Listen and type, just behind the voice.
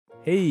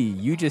Hey,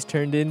 you just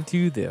turned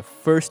into the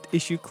First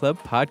Issue Club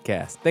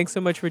podcast. Thanks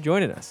so much for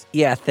joining us.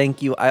 Yeah,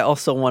 thank you. I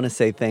also want to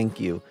say thank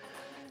you.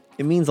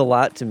 It means a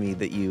lot to me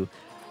that you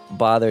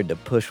bothered to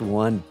push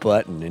one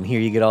button and here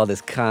you get all this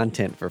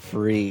content for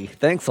free.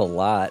 Thanks a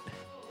lot.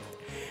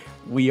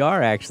 We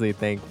are actually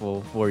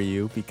thankful for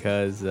you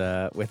because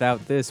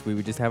without this, we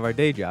would just have our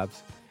day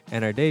jobs.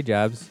 And our day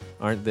jobs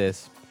aren't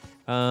this.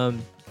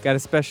 Got a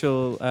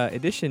special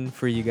edition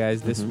for you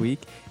guys this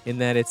week in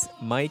that it's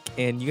Mike,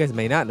 and you guys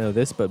may not know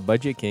this, but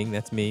Budget King,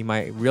 that's me.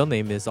 My real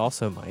name is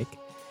also Mike.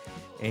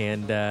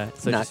 And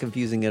so Not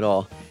confusing at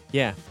all.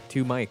 Yeah,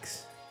 two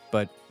Mikes,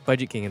 but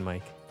Budget King and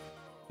Mike.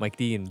 Mike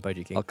D and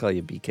Budget King. I'll call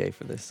you BK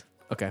for this.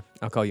 Okay,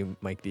 I'll call you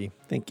Mike D.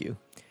 Thank you.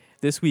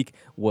 This week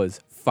was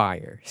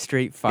fire,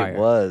 straight fire. It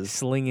was.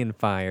 Slinging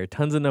fire,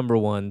 tons of number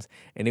ones,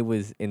 and it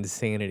was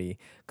insanity.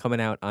 Coming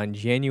out on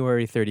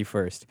January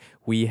 31st,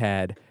 we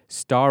had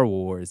Star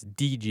Wars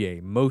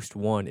DJ Most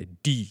Wanted,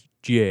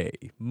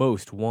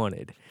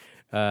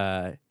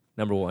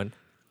 number one.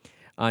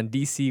 On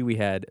DC, we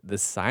had The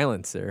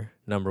Silencer,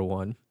 number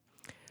one.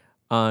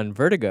 On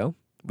Vertigo,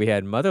 we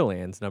had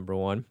Motherlands, number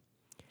one.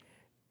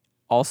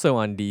 Also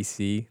on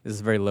DC, this is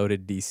a very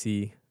loaded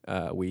DC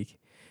week.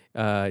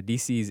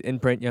 DC's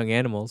imprint Young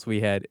Animals,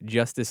 we had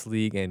Justice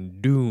League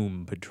and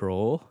Doom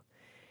Patrol.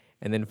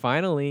 And then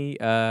finally,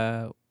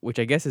 which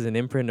I guess is an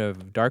imprint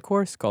of Dark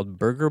Horse called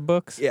Burger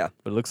Books. Yeah.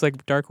 But it looks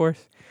like Dark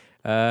Horse.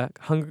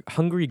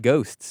 Hungry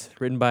Ghosts,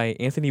 written by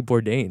Anthony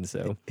Bourdain.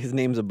 So His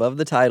name's above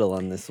the title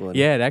on this one.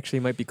 yeah, it actually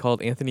might be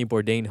called Anthony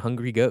Bourdain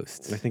Hungry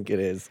Ghosts. I think it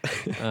is.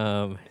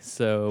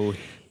 So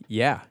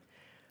yeah.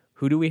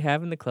 Who do we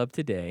have in the club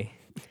today?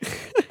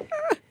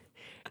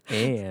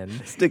 And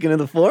Sticking to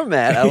the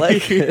format. I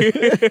like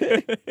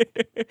it.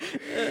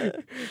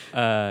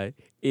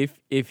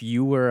 If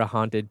you were a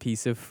haunted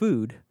piece of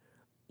food,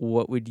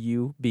 what would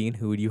you be and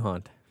who would you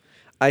haunt?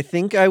 I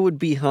think I would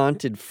be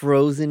haunted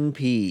frozen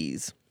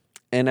peas.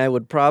 And I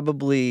would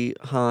probably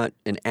haunt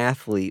an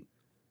athlete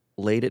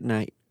late at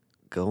night,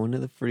 going to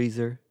the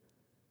freezer,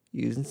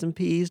 using some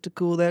peas to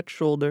cool that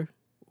shoulder.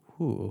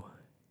 Ooh.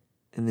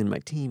 And then my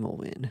team will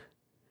win.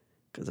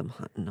 Because I'm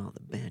hunting all the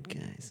bad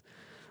guys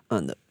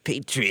on the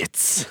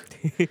Patriots.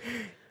 Do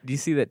you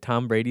see that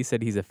Tom Brady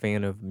said he's a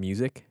fan of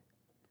music?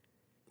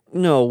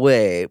 No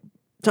way.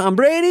 Tom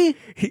Brady?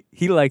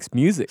 He likes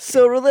music.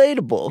 So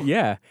relatable.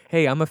 Yeah.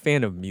 Hey, I'm a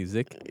fan of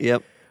music.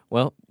 Yep.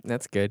 Well,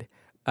 that's good.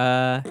 He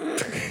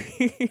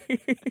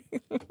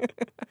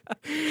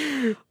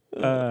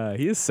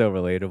is so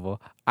relatable.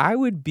 I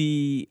would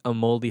be a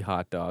moldy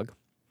hot dog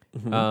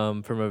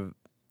from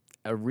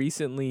a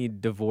recently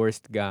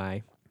divorced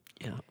guy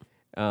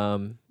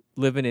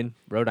living in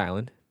Rhode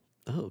Island.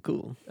 Oh,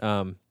 cool.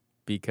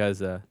 Because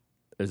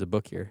there's a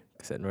book here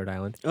set in Rhode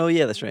Island. Oh,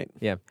 yeah, that's right.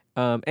 Yeah.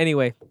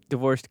 Anyway,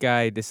 divorced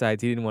guy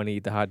decides he didn't want to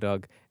eat the hot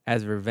dog.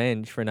 As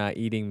revenge for not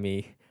eating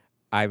me,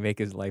 I make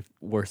his life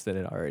worse than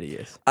it already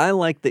is. I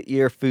like that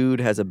your food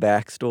has a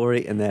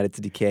backstory and that it's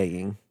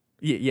decaying.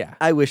 Yeah.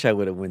 I wish I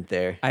would have went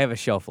there. I have a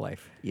shelf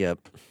life. Yep.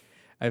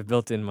 I've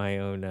built in my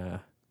own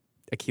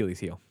Achilles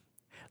heel.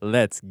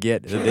 Let's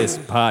get this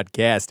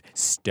podcast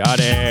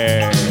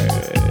started.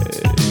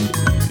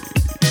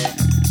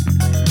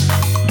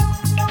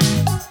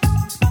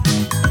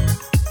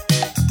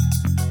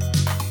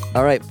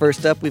 All right,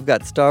 first up, we've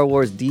got Star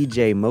Wars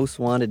DJ Most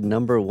Wanted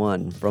number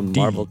 1 from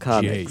Marvel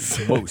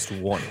Comics. Most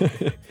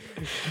Wanted.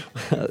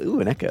 Ooh,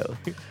 an echo.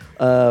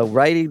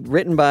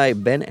 Written by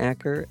Ben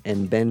Acker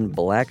and Ben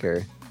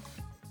Blacker.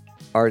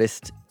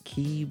 Artist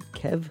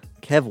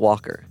Kev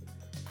Walker.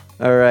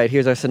 All right,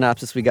 here's our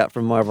synopsis we got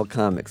from Marvel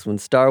Comics. When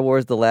Star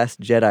Wars The Last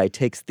Jedi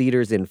takes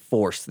theaters in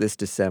force this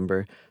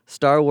December,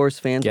 Star Wars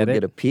fans will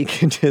get a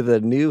peek into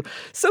the new...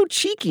 So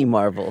cheeky,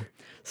 Marvel.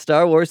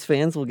 Star Wars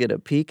fans will get a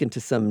peek into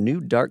some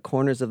new dark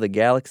corners of the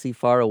galaxy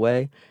far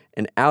away,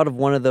 and out of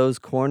one of those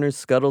corners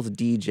scuttles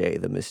DJ,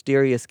 the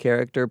mysterious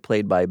character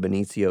played by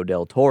Benicio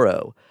del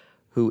Toro.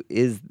 Who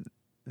is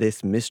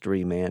this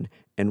mystery man,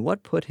 and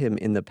what put him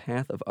in the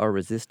path of our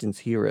Resistance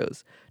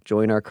heroes?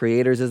 Join our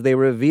creators as they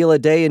reveal a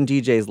day in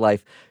DJ's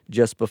life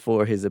just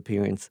before his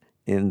appearance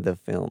in the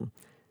film.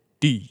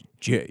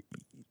 DJ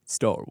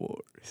Star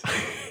Wars.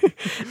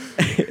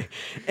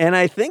 And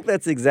I think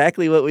that's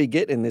exactly what we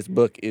get in this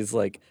book is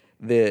like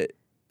the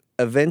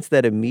events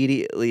that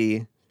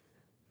immediately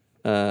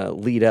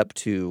lead up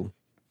to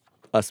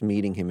us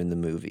meeting him in the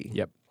movie.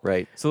 Yep.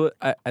 Right. So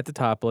at the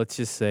top, let's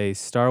just say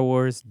Star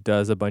Wars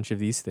does a bunch of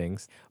these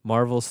things.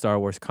 Marvel Star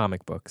Wars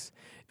comic books,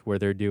 where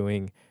they're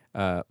doing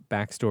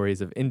backstories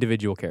of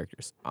individual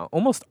characters.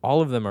 Almost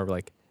all of them are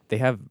like, they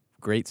have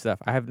great stuff.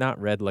 I have not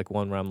read like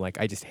one where I'm like,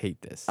 I just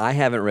hate this. I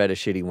haven't read a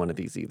shitty one of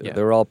these either. Yeah.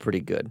 They're all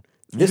pretty good.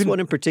 This one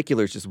in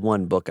particular is just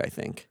one book, I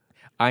think.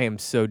 I am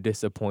so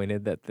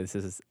disappointed that this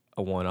is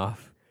a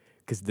one-off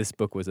because this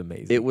book was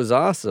amazing. It was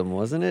awesome,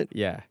 wasn't it?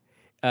 Yeah.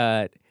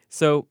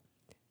 So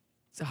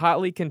it's a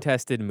hotly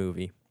contested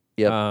movie.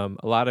 Yep.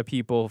 A lot of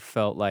people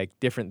felt like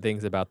different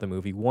things about the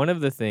movie. One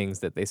of the things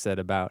that they said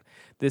about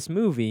this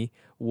movie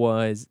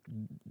was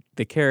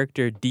the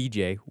character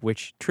DJ,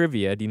 which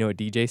trivia, do you know what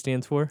DJ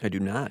stands for? I do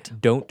not.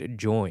 Don't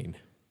join.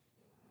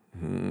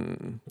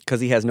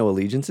 Because he has no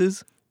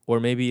allegiances? Or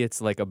maybe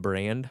it's like a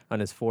brand on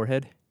his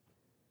forehead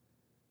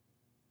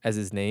as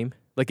his name.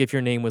 Like if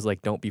your name was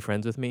like, don't be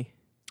friends with me.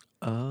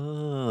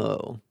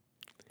 Oh.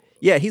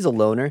 Yeah, he's a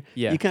loner.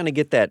 Yeah. You kind of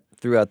get that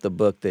throughout the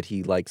book that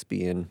he likes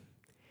being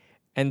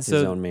And his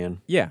so, own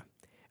man. yeah.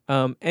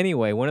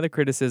 Anyway, one of the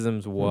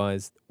criticisms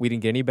was we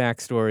didn't get any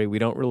backstory. We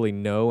don't really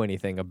know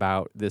anything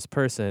about this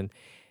person.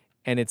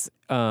 And it's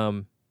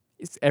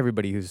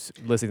everybody who's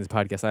listening to this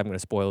podcast, I'm going to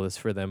spoil this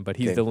for them, but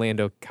he's Okay. the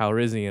Lando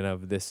Calrissian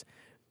of this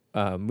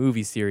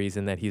movie series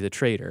in that he's a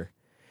traitor.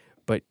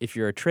 But if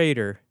you're a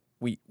traitor,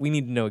 we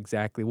need to know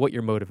exactly what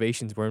your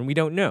motivations were, and we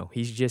don't know.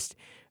 He's just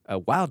a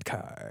wild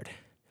card.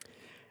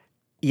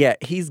 Yeah,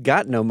 he's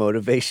got no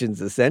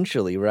motivations,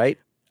 essentially, right?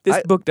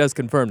 This book does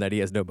confirm that he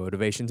has no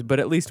motivations, but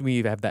at least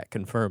we have that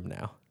confirmed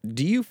now.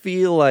 Do you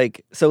feel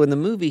like... So in the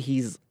movie,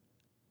 he's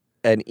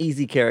an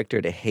easy character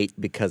to hate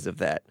because of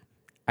that.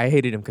 I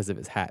hated him because of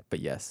his hat, but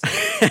yes.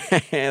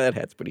 That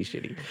hat's pretty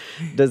shitty.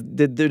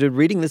 Did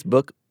reading this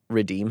book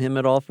redeem him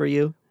at all for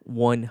you?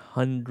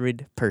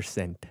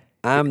 100%.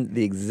 I'm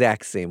the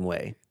exact same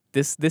way.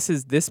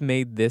 This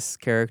made this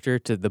character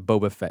to the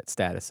Boba Fett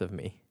status of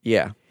me.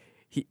 Yeah.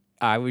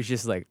 I was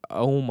just like,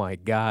 oh my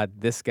God,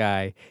 this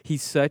guy,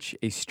 he's such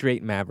a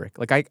straight maverick.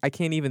 Like, I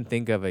can't even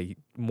think of a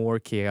more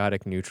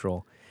chaotic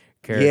neutral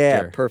character.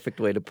 Yeah, perfect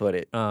way to put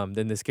it.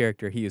 Than this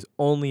character. He is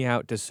only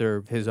out to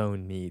serve his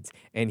own needs.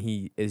 And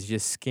he is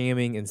just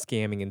scamming and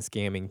scamming and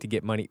scamming to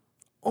get money,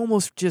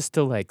 almost just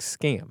to like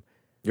scam.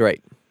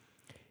 Right.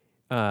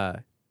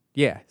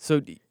 Yeah,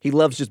 so He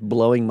loves just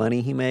blowing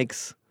money he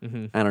makes.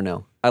 I don't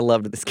know. I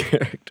loved this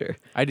character.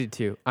 I did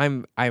too.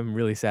 I'm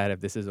really sad if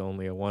this is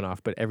only a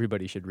one-off, but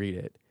everybody should read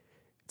it.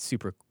 It's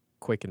super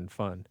quick and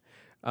fun.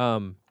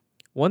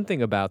 One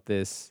thing about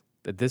this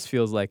that this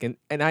feels like, and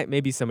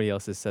maybe somebody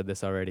else has said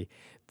this already,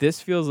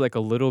 this feels like a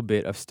little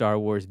bit of Star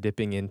Wars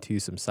dipping into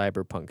some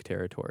cyberpunk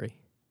territory.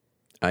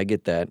 I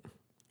get that.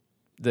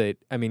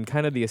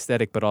 Kind of the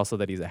aesthetic, but also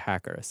that he's a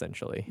hacker,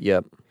 essentially.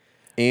 Yep.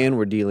 And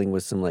we're dealing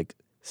with some like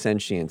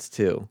sentience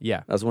too. Yeah.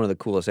 That was one of the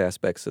coolest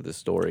aspects of the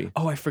story.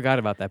 Oh, I forgot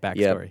about that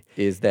backstory. Yep.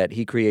 Is that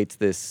he creates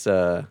this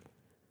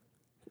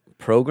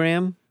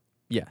program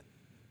Yeah.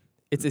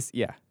 It's this,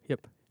 yeah,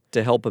 yep.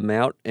 to help him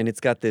out, and it's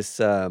got this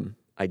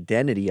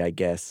identity, I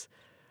guess.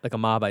 Like a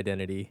mob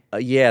identity.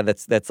 Yeah,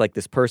 that's like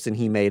this person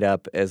he made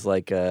up as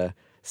like a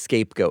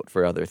scapegoat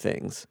for other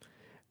things.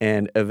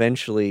 And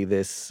eventually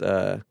this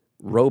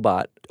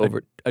robot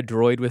A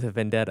droid with a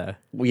vendetta.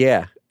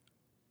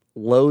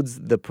 Loads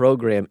the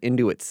program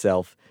into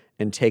itself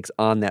and takes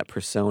on that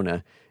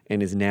persona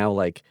and is now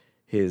like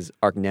his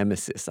arch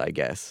nemesis, I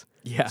guess.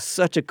 Yeah.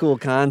 Such a cool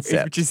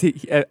concept. Which is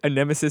a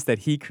nemesis that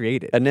he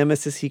created. A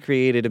nemesis he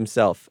created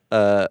himself.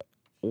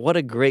 What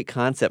a great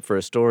concept for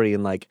a story,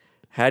 and like,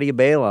 how do you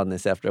bail on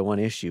this after one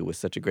issue with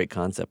such a great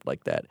concept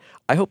like that?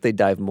 I hope they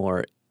dive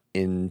more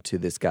into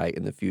this guy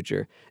in the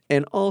future.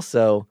 And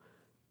also,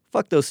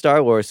 fuck those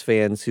Star Wars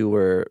fans who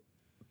were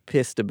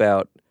pissed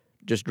about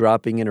just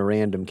dropping in a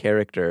random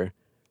character,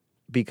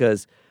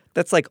 because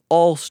that's like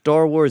all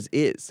Star Wars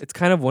is. It's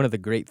kind of one of the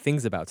great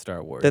things about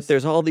Star Wars. That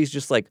there's all these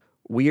just like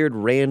weird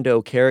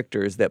rando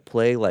characters that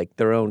play like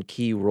their own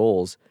key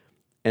roles,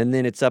 and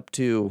then it's up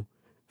to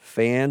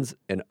fans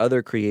and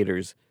other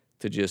creators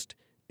to just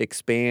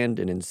expand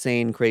an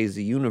insane,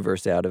 crazy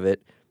universe out of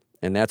it.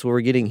 And that's what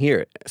we're getting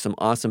here. Some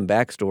awesome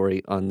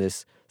backstory on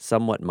this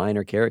somewhat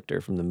minor character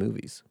from the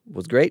movies. It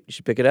was great. You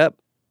should pick it up.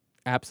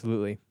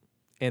 Absolutely.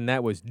 And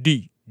that was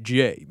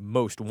DJ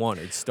Most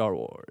Wanted Star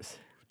Wars.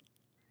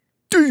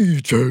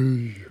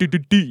 DJ.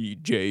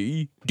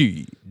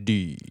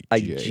 DJ. I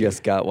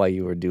just got why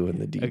you were doing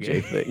the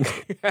DJ thing.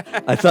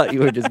 I thought you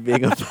were just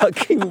being a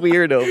fucking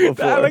weirdo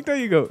before. I like how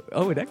you go,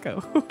 oh, an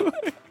echo.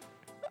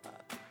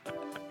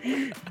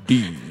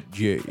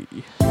 DJ.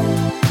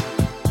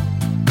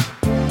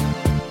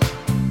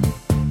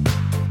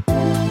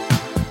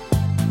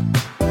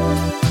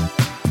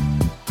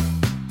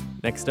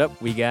 Next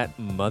up, we got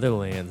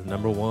Motherlands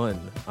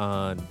 #1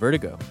 on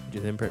Vertigo, which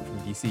is an imprint from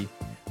DC,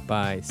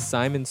 by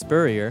Simon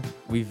Spurrier.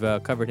 We've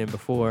covered him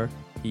before.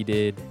 He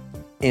did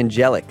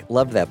Angelic.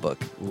 Loved that book.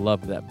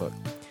 Love that book.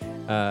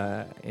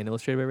 And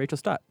illustrated by Rachel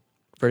Stott.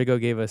 Vertigo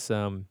gave us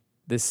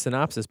this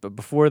synopsis, but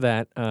before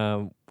that,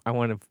 I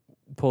want to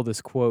pull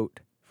this quote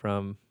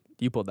from...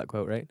 You pulled that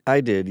quote, right? I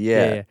did,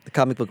 yeah. Yeah. The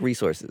comic book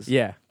resources.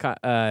 Yeah.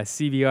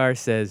 CBR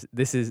says,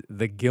 this is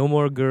the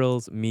Gilmore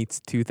Girls meets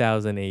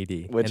 2000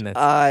 AD. Which and that's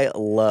I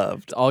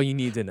loved. all you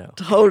need to know.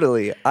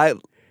 Totally.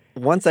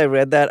 Once I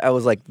read that, I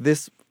was like,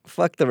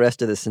 fuck the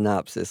rest of the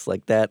synopsis.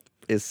 Like, that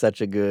is such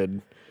a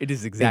good It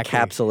is exactly...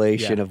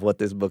 encapsulation yeah. of what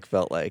this book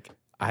felt like.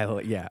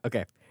 Yeah,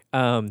 okay.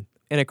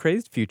 In a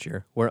crazed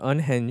future where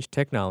unhinged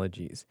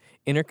technologies,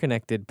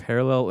 interconnected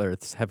parallel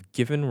Earths have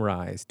given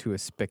rise to a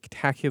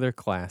spectacular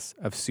class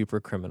of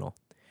supercriminal.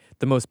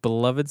 The most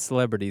beloved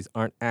celebrities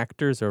aren't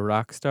actors or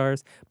rock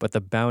stars, but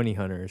the bounty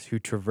hunters who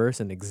traverse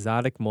an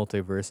exotic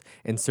multiverse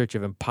in search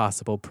of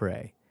impossible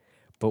prey.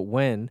 But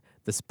when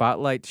the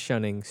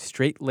spotlight-shunning,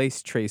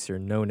 straight-laced tracer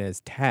known as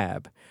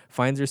Tab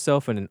finds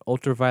herself in an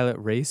ultraviolet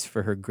race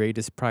for her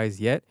greatest prize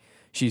yet,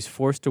 she's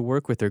forced to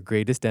work with her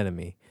greatest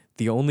enemy,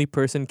 the only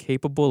person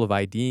capable of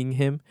IDing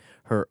him,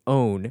 her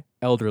own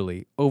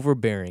elderly,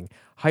 overbearing,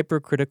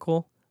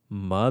 hypercritical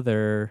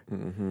mother,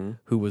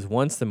 who was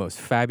once the most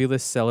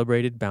fabulous,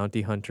 celebrated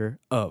bounty hunter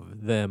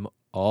of them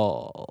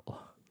all.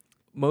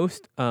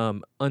 Most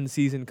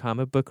unseasoned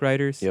comic book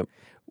writers Yep.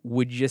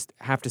 would just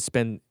have to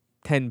spend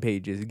 10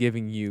 pages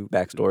giving you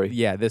Backstory.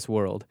 Yeah, this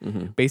world.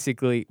 Mm-hmm.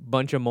 Basically,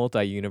 bunch of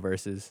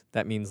multi-universes.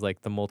 That means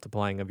like the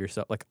multiplying of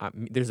yourself. Like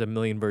there's a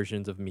million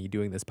versions of me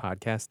doing this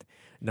podcast.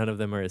 None of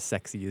them are as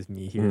sexy as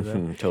me here,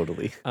 though.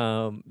 Totally.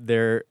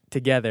 They're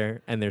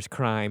together, and there's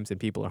crimes, and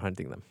people are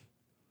hunting them.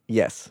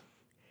 Yes.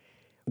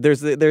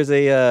 There's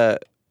a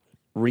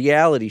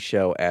reality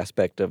show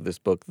aspect of this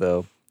book,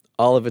 though.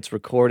 All of it's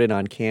recorded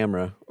on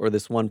camera, or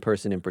this one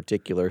person in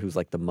particular who's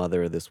like the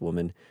mother of this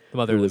woman. The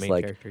mother who of the was main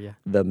like character, yeah.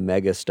 the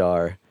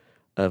megastar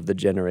of the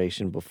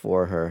generation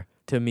before her.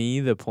 To me,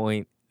 the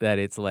point that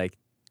it's like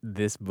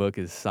this book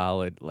is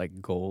solid,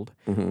 like gold,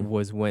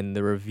 was when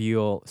the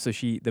reveal. So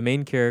the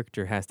main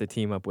character has to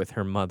team up with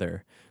her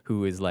mother,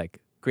 who is like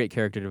great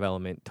character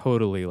development,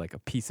 totally like a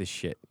piece of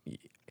shit.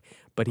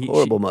 But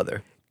Horrible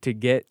mother. To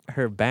get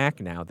her back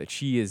now that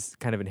she is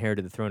kind of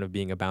inherited the throne of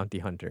being a bounty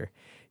hunter,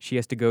 she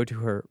has to go to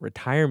her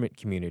retirement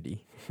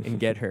community and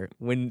get her.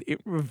 When it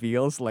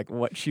reveals like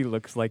what she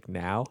looks like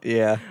now,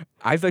 Yeah.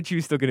 I thought she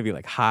was still gonna be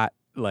like hot,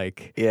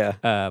 like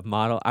Yeah.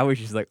 model. I was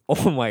just like,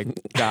 oh my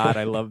God,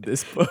 I love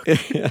this book.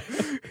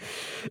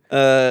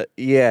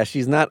 Yeah,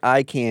 she's not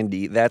eye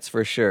candy, that's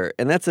for sure.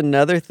 And that's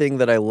another thing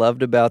that I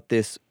loved about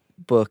this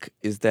book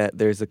is that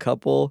there's a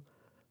couple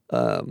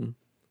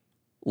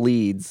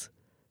leads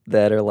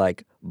that are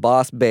like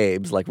boss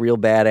babes, like real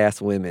badass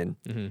women.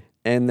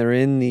 And they're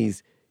in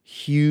these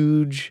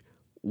huge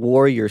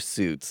warrior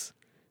suits.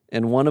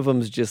 And one of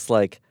them's just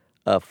like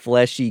a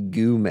fleshy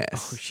goo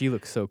mess. Oh, she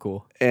looks so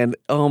cool. And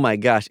oh my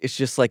gosh, it's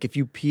just like if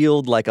you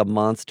peeled like a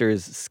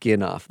monster's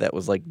skin off that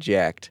was like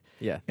jacked.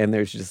 Yeah. And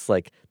there's just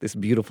like this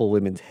beautiful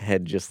woman's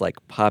head just like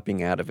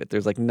popping out of it.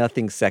 There's like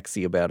nothing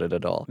sexy about it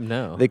at all.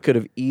 No. They could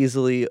have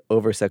easily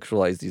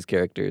over-sexualized these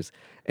characters.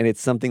 And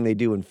it's something they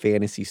do in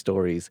fantasy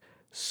stories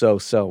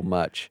so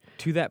much.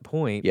 To that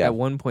point, Yeah. at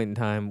one point in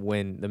time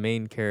when the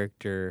main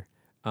character,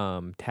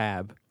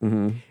 Tab,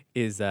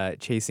 is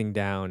chasing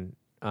down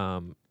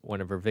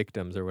one of her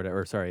victims or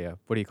whatever. Sorry,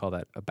 what do you call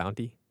that? A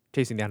bounty?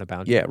 Chasing down a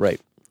bounty. Yeah, right.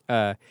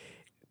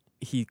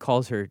 He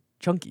calls her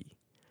Chunky.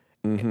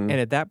 And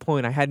at that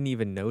point, I hadn't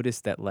even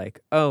noticed that,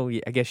 like, oh,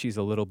 yeah, I guess she's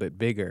a little bit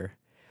bigger.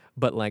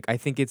 But, like, I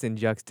think it's in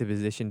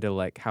juxtaposition to,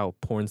 like, how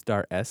porn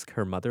star-esque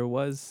her mother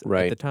was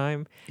at the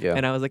time. Yeah.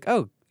 And I was like,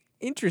 oh,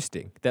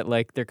 interesting that,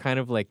 like, they're kind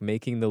of, like,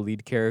 making the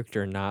lead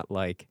character not,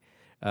 like,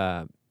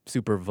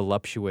 super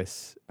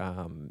voluptuous, I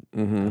don't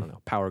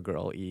know, Power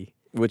Girl-y.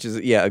 Which is,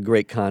 yeah, a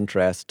great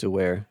contrast to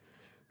where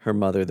her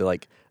mother, they're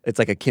like, it's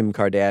like a Kim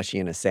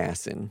Kardashian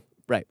assassin.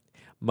 Right.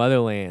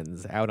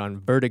 Motherlands out on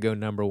Vertigo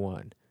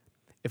 #1.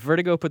 If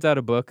Vertigo puts out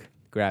a book,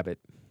 grab it.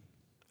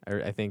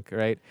 I think,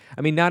 right?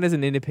 I mean, not as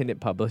an independent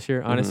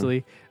publisher,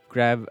 honestly.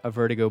 Grab a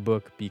Vertigo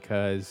book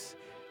because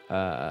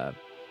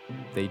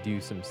they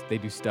do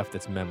stuff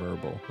that's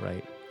memorable,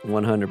 right?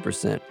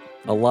 100%.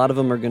 A lot of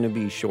them are going to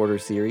be shorter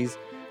series,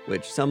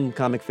 which some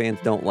comic fans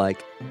don't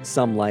like.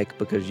 Some like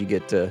because you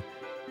get to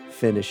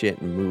finish it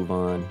and move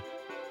on.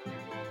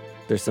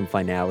 There's some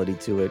finality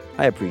to it.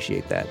 I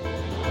appreciate that.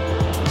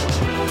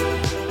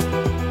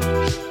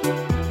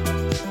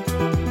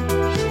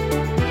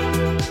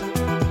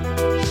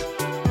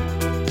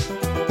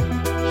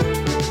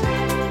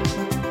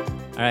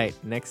 All right,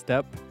 next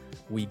up,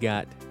 we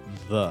got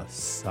The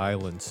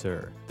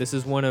Silencer. This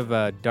is one of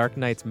Dark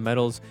Knight's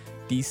Metal's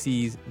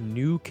DC's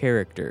new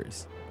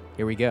characters.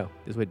 Here we go.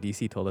 This is what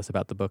DC told us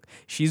about the book.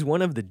 She's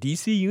one of the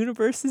DC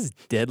Universe's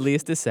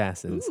deadliest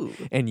assassins,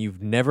 and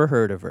you've never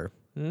heard of her.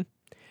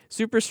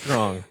 Super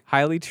strong,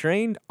 highly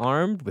trained,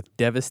 armed with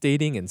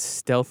devastating and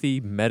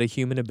stealthy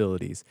metahuman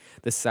abilities.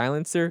 The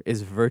Silencer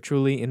is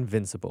virtually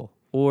invincible,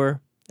 or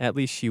at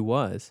least she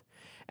was.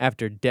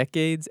 After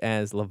decades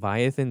as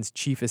Leviathan's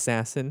chief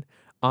assassin,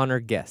 Honor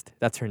Guest,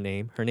 that's her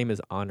name. Her name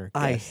is Honor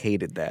Guest. I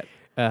hated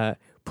that.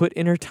 Put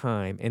in her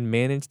time and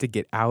managed to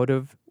get out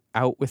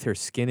with her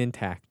skin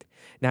intact.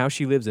 Now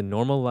she lives a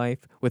normal life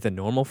with a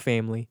normal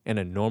family and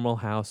a normal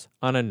house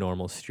on a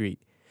normal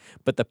street.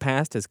 But the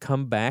past has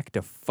come back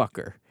to fuck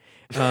her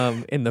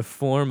in the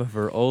form of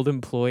her old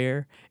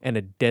employer and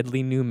a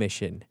deadly new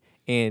mission.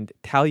 And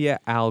Talia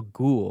al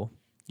Ghul,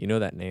 you know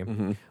that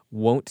name,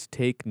 won't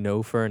take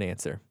no for an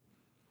answer.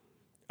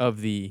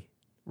 Of the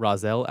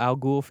Ra's al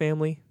Ghul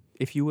family,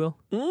 if you will.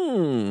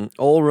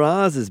 Old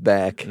Roz is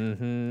back.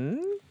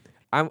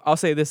 I'll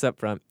say this up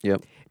front.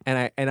 Yep.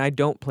 And I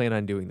don't plan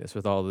on doing this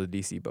with all the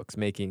DC books,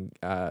 making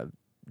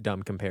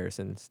dumb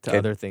comparisons to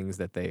other things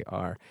that they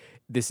are.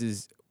 This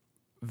is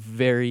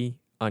very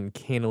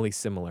uncannily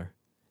similar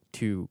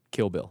to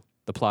Kill Bill,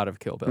 the plot of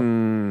Kill Bill.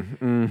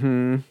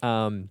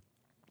 Mm-hmm.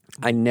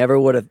 I never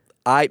would have.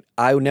 I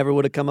never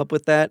would have come up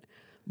with that.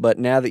 But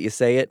now that you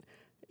say it,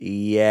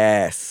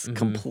 yes,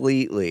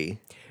 completely.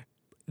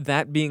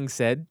 That being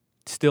said,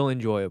 still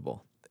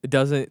enjoyable.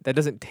 That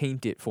doesn't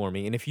taint it for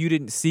me. And if you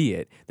didn't see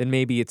it, then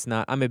maybe it's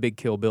not. I'm a big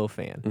Kill Bill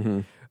fan. Mm-hmm.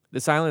 The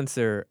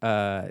Silencer,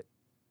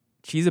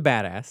 she's a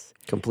badass.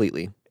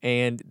 Completely.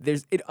 And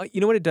there's it.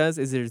 You know what it does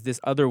is there's this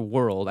other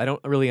world. I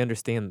don't really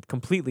understand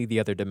completely the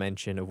other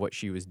dimension of what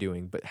she was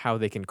doing, but how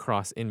they can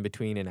cross in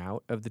between and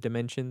out of the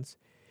dimensions.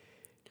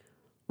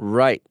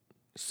 Right.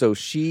 So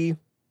she,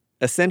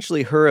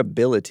 essentially her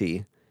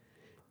ability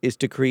is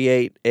to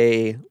create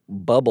a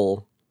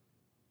bubble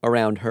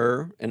around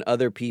her and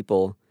other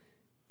people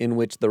in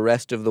which the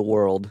rest of the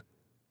world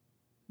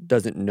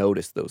doesn't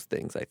notice those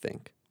things, I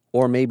think.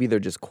 Or maybe they're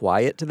just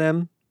quiet to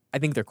them. I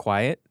think they're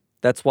quiet.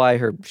 That's why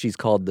she's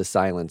called the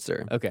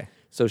Silencer. Okay.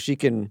 So she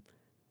can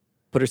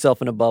put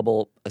herself in a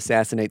bubble,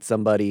 assassinate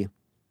somebody,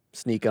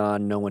 sneak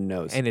on, no one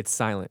knows. And it's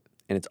silent.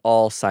 And it's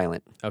all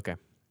silent. Okay.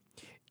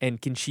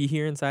 And can she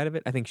hear inside of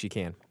it? I think she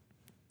can.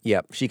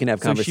 Yeah, she can have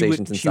So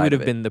conversations inside she would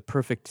of have it. been the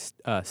perfect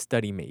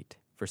study mate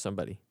for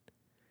somebody.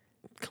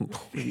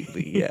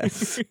 Completely,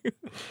 yes.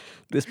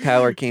 This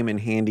power came in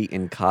handy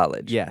in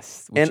college.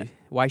 Yes.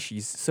 Why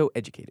she's so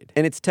educated.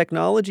 And it's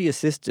technology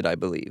assisted, I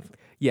believe.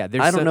 Yeah.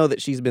 I don't know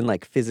that she's been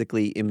like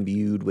physically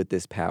imbued with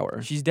this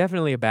power. She's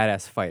definitely a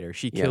badass fighter.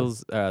 She Yeah.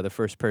 kills the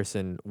first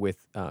person with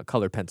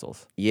colored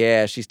pencils.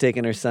 Yeah, she's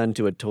taking her son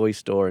to a toy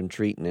store and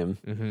treating him.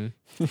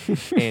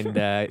 Mm-hmm. And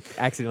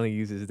accidentally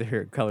uses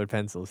her colored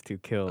pencils to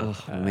kill.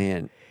 Oh,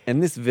 man.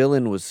 And this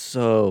villain was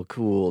so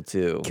cool,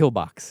 too.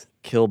 Killbox.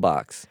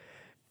 Killbox.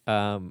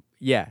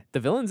 Yeah, the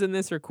villains in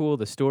this are cool.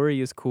 The story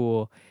is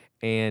cool.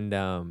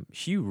 And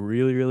she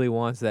really, really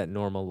wants that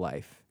normal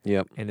life.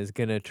 Yep. And is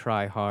going to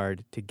try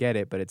hard to get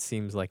it, but it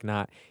seems like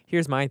not.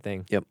 Here's my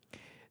thing. Yep.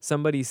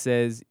 Somebody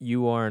says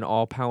you are an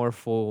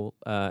all-powerful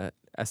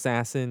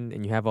assassin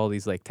and you have all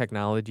these like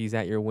technologies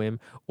at your whim,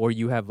 or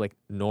you have like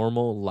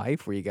normal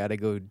life where you got to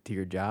go to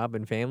your job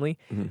and family.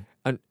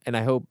 Mm-hmm. And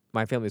I hope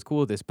my family's cool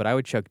with this, but I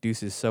would chuck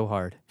deuces so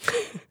hard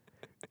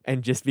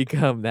and just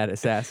become that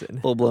assassin.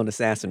 Full-blown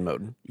assassin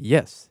mode.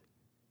 Yes.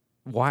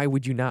 Why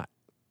would you not?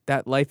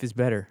 That life is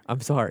better.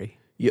 I'm sorry.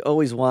 You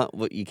always want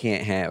what you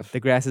can't have. The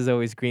grass is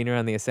always greener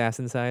on the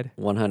assassin side?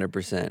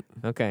 100%.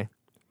 Okay.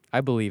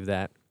 I believe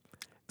that.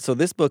 So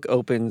this book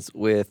opens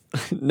with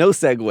no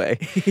segue.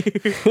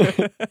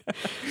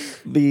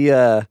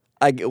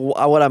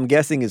 What I'm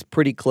guessing is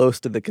pretty close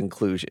to the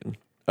conclusion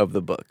of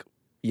the book.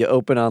 You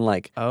open on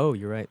like Oh,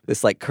 you're right.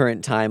 this like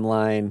current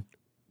timeline,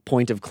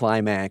 point of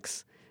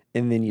climax,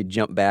 and then you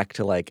jump back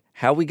to like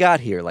how we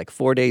got here, like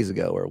 4 days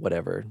ago or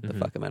whatever the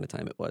fuck amount of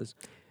time it was.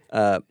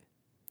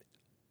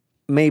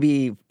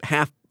 Maybe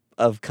half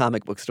of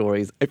comic book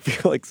stories, I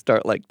feel like,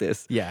 start like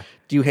this. Yeah.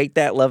 Do you hate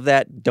that, love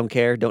that, don't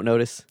care, don't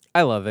notice?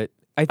 I love it.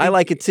 I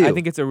like it too. I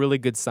think it's a really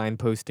good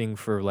signposting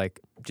for like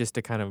just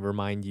to kind of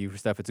remind you for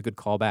stuff. It's a good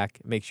callback.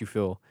 It makes you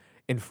feel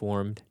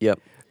informed Yep.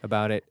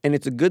 about it. And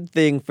it's a good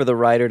thing for the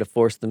writer to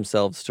force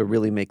themselves to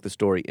really make the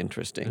story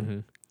interesting. Mm-hmm.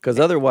 Because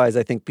otherwise,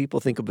 I think people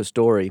think of a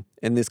story,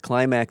 and this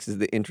climax is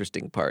the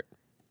interesting part,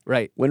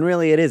 Right. when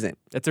really it isn't.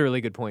 That's a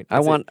really good point. I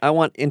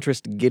want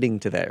interest getting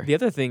to there. The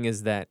other thing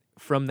is that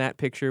from that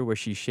picture where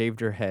she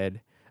shaved her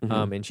head,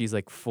 and she's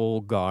like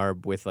full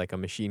garb with like a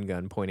machine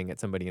gun pointing at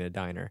somebody in a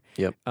diner.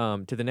 Yep.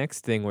 To the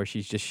next thing where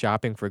she's just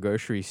shopping for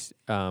groceries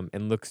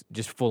and looks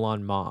just full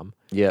on mom.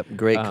 Yep.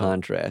 Great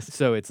contrast.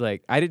 So it's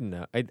like I didn't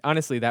know.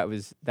 Honestly,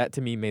 that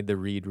to me made the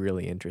read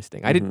really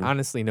interesting. I didn't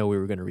honestly know we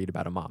were going to read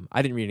about a mom.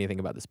 I didn't read anything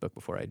about this book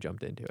before I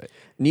jumped into it.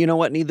 You know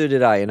what? Neither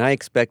did I. And I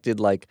expected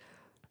like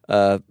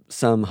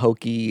some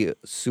hokey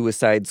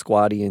Suicide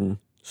Squadian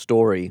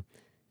story,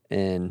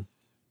 and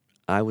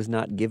I was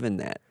not given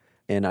that.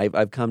 And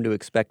I've come to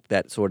expect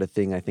that sort of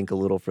thing, I think, a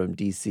little from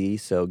DC.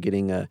 So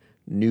getting a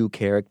new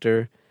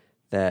character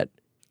that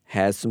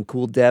has some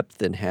cool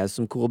depth and has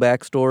some cool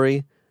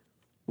backstory,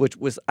 which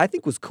I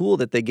think was cool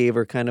that they gave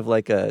her kind of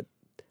like a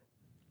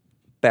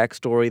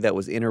backstory that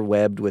was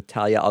interwebbed with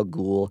Talia al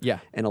Ghul Yeah.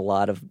 and a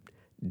lot of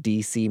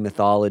DC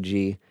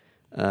mythology.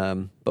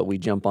 But we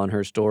jump on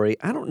her story.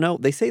 I don't know.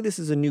 They say this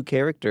is a new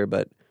character,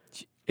 but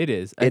It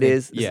is. it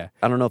is. Yeah.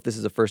 I don't know if this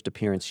is a first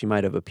appearance. She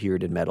might have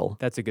appeared in Metal.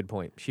 That's a good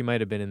point. She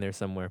might have been in there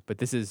somewhere, but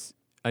this is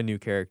a new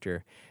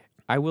character.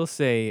 I will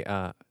say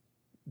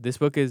this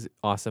book is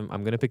awesome.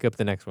 I'm going to pick up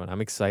the next one.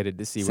 I'm excited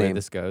to see where Same.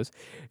 this goes.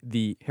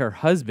 Her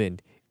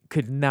husband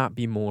could not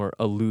be more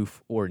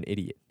aloof or an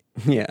idiot.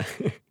 Yeah.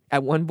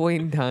 At one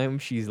point in time,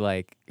 she's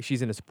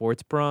in a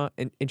sports bra,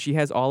 and she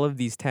has all of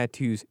these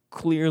tattoos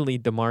clearly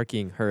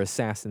demarking her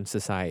assassin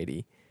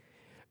society,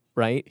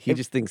 right? He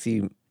just thinks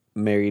he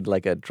married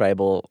like a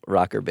tribal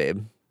rocker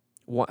babe.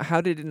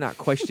 How did it not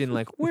question,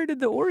 like, where did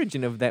the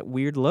origin of that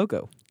weird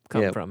logo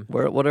come from?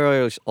 What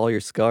are all your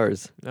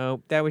scars?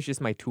 No, that was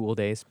just my Tool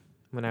days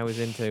when I was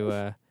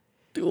into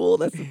Duel,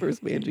 that's the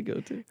first band you go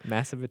to.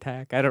 Massive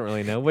Attack. I don't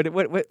really know.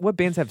 What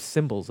bands have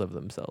symbols of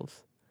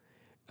themselves?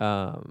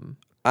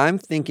 I'm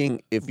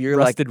thinking if you're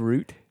Rusted like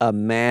Root. a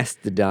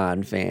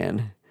Mastodon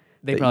fan,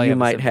 They that probably you have a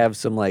might similar- have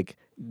some like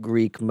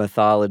Greek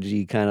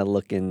mythology kind of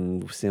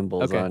looking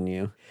symbols Okay. on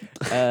you.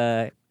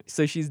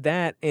 So she's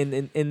that,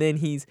 and then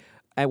he's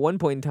at one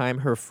point in time,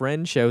 her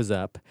friend shows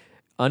up,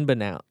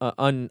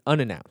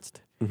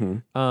 unannounced.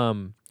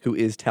 Who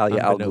is Talia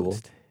al Ghul?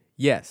 Unbeknownst.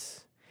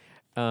 Yes.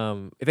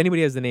 If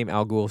anybody has the name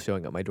Al Ghul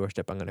showing up my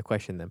doorstep, I'm going to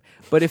question them.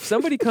 But if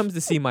somebody comes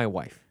to see my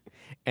wife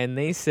and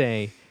they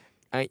say,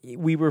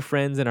 we were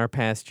friends in our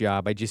past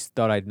job, I just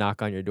thought I'd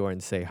knock on your door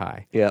and say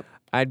hi. Yep.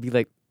 I'd be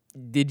like,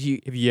 have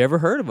you ever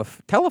heard of a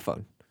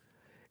telephone?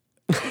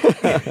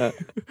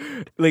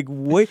 Like,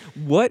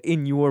 what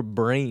in your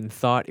brain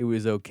thought it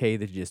was okay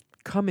to just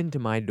come into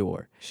my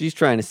door? She's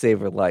trying to save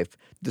her life.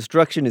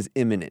 Destruction is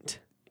imminent.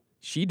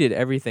 She did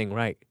everything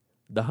right.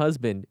 The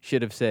husband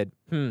should have said,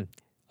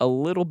 a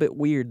little bit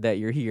weird that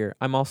you're here.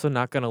 I'm also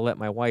not going to let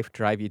my wife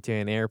drive you to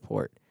an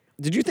airport.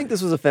 Did you think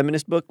this was a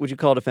feminist book? Would you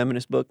call it a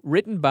feminist book?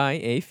 Written by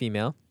a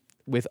female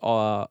with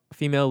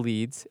female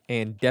leads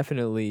and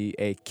definitely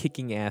a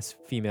kicking-ass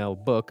female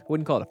book.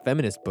 Wouldn't call it a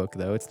feminist book,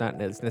 though. It's not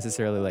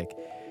necessarily like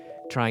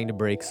trying to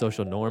break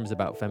social norms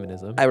about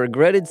feminism. I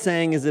regretted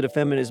saying, is it a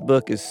feminist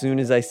book as soon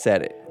as I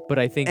said it. But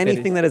I think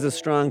Anything that has a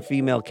strong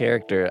female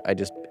character,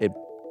 it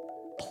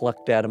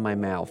plucked out of my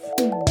mouth.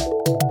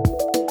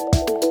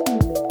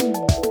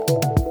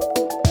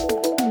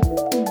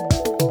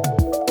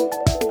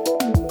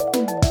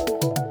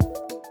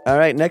 All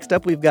right, next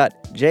up we've got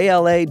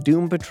JLA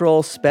Doom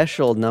Patrol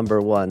Special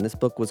 #1. This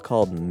book was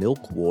called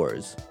Milk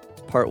Wars.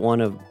 It's part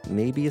 1 of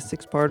maybe a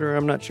 6-parter.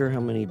 I'm not sure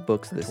how many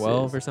books this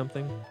 12 is. or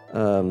something.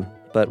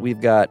 But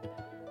we've got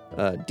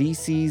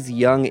DC's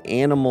Young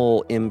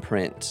Animal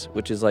imprint,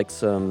 which is like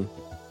some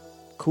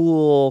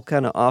cool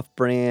kind of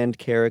off-brand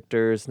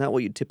characters. Not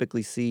what you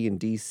typically see in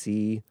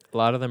DC. A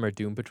lot of them are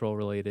Doom Patrol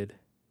related.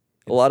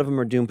 A lot of them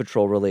are Doom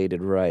Patrol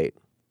related, right?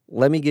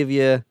 Let me give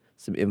you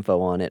some info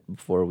on it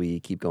before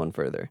we keep going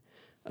further.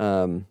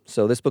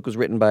 So this book was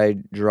written by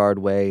Gerard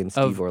Way and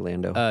Steve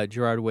Orlando.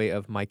 Gerard Way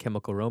of My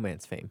Chemical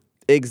Romance fame.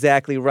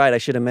 Exactly right. I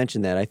should have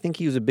mentioned that. I think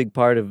he was a big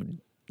part of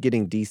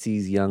getting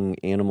DC's Young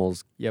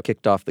Animals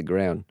kicked off the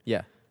ground.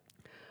 Yeah.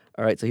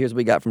 All right, so here's what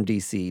we got from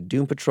DC.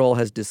 Doom Patrol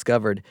has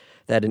discovered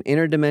that an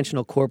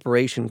interdimensional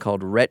corporation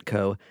called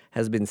Retco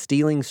has been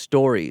stealing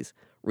stories,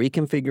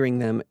 reconfiguring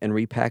them, and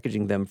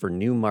repackaging them for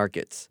new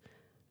markets.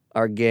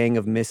 Our gang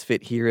of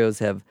misfit heroes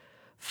have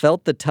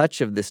felt the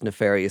touch of this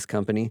nefarious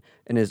company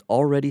and has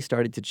already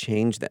started to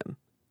change them.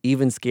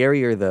 Even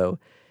scarier, though,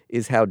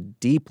 is how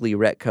deeply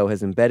Retco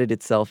has embedded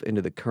itself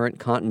into the current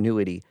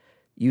continuity,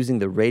 using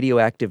the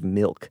radioactive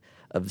milk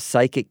of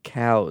psychic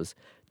cows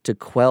to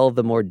quell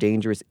the more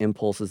dangerous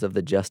impulses of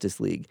the Justice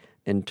League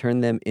and turn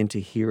them into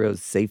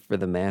heroes safe for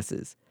the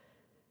masses.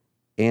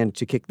 And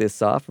to kick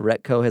this off,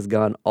 Retco has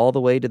gone all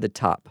the way to the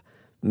top.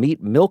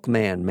 Meet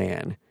Milkman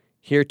Man,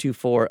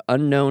 heretofore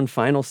unknown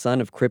final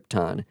son of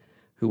Krypton,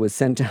 who was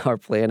sent to our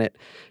planet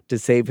to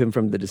save him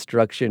from the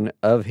destruction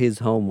of his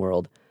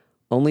homeworld,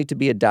 only to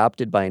be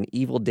adopted by an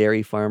evil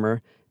dairy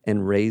farmer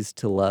and raised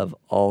to love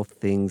all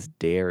things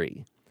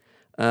dairy.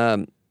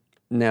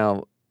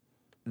 Now,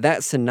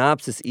 that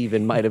synopsis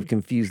even might have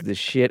confused the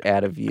shit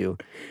out of you,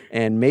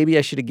 and maybe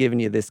I should have given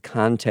you this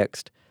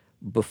context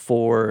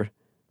before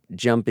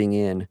jumping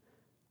in,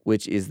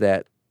 which is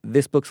that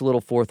this book's a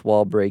little fourth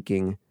wall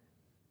breaking.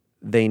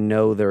 They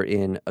know they're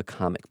in a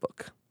comic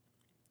book.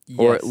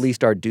 Or at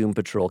least our Doom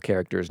Patrol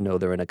characters know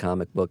they're in a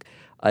comic book.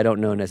 I don't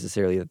know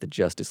necessarily that the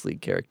Justice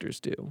League characters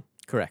do.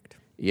 Correct.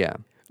 Yeah.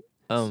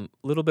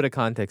 Little bit of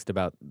context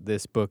about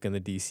this book and the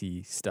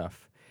DC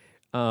stuff.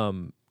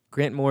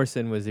 Grant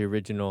Morrison was the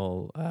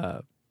original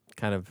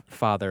kind of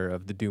father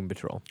of the Doom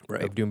Patrol.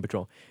 Right. Of Doom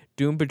Patrol.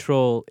 Doom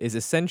Patrol is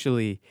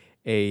essentially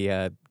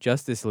a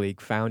Justice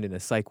League found in a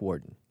psych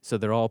warden. So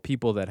they're all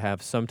people that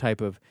have some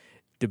type of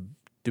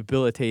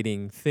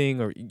debilitating thing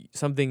or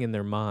something in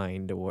their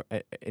mind or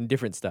in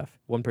different stuff.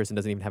 One person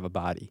doesn't even have a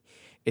body.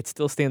 It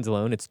still stands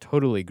alone. It's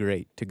totally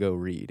great to go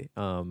read.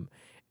 And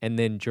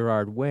then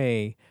Gerard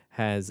Way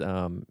has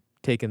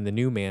taken the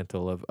new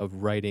mantle of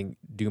writing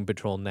Doom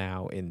Patrol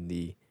now in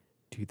the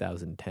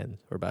 2010s.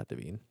 We're about to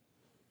be in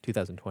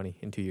 2020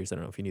 in 2 years. I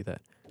don't know if you knew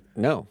that.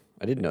 No,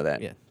 I didn't know that.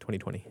 Yeah,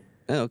 2020.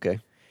 Oh, okay.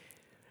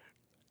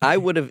 I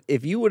would have,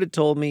 if you would have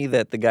told me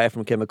that the guy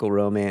from Chemical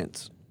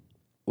Romance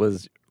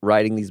was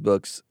writing these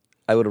books,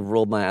 I would have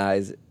rolled my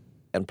eyes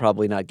and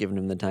probably not given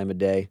him the time of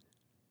day.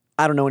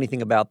 I don't know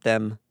anything about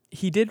them.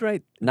 He did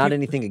write... Not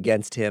anything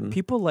against him.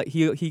 People like...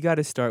 He got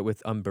to start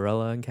with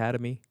Umbrella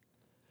Academy.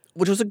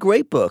 Which was a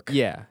great book.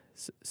 Yeah.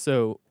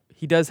 So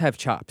he does have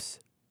chops.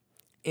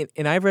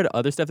 And I've read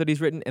other stuff that he's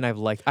written, and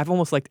I've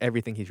almost liked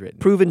everything he's written.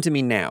 Proven to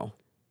me now.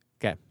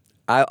 Okay.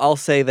 I'll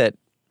say that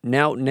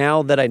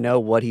now that I know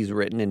what he's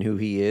written and who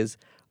he is,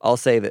 I'll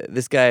say that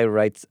this guy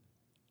writes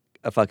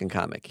a fucking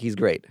comic. He's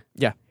great.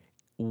 Yeah.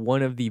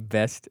 One of the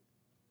best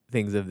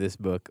things of this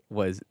book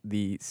was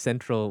the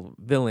central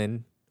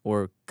villain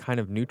or kind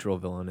of neutral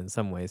villain in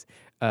some ways.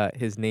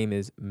 His name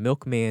is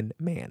Milkman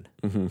Man.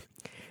 Hmm.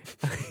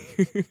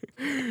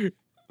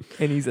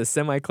 And he's a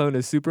semi-clone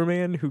of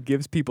Superman who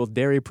gives people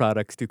dairy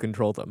products to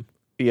control them.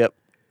 Yep.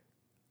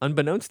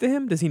 Unbeknownst to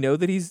him, does he know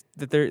that he's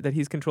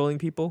controlling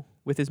people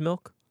with his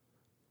milk?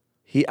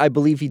 I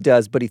believe he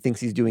does, but he thinks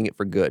he's doing it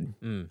for good.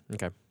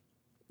 Okay.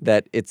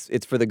 That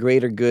it's for the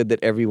greater good that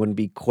everyone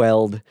be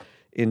quelled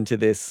into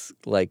this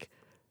like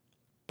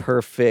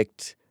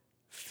perfect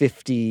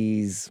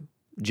 50s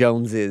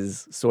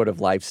Joneses sort of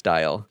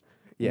lifestyle.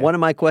 Yeah. One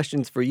of my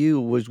questions for you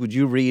was, would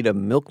you read a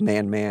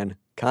Milkman Man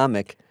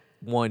comic?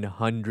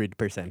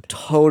 100%.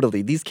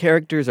 Totally. These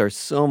characters are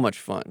so much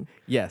fun.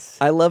 Yes.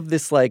 I love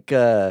this, like,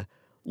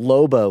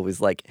 Lobo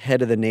is like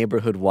head of the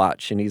neighborhood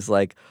watch, and he's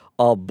like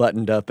all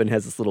buttoned up and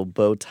has this little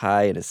bow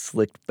tie and a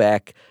slicked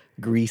back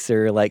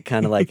greaser, like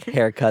kind of like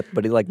haircut,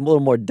 but he's like a little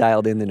more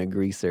dialed in than a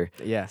greaser.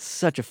 Yeah.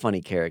 Such a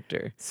funny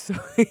character. So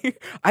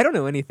I don't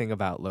know anything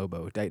about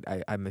Lobo.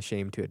 I'm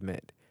ashamed to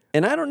admit.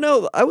 And I don't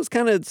know, I was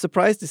kind of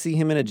surprised to see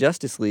him in a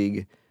Justice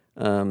League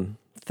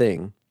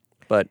thing.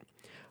 But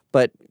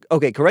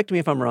okay, correct me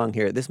if I'm wrong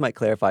here. This might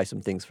clarify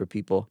some things for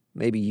people,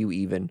 maybe you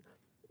even.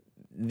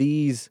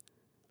 These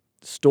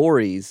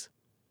stories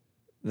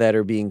that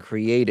are being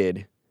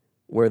created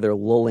where they're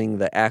lulling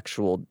the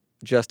actual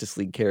Justice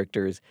League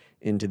characters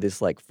into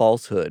this like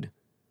falsehood,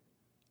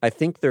 I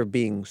think they're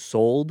being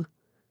sold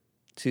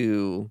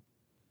to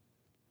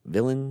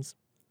villains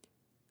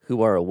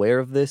who are aware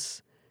of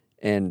this,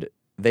 and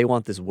they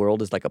want this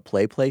world as like a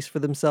play place for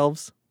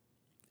themselves.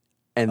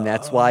 And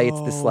that's why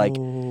it's this like,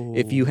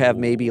 if you have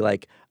maybe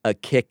like a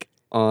kick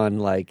on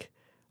like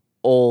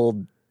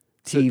old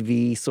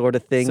TV sort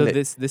of thing, So that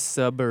this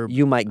suburb,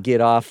 you might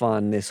get off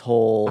on this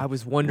whole I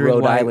was wondering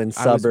Rhode why, Island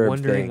I was suburb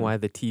wondering thing. why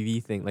the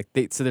TV thing, like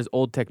so there's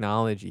old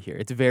technology here.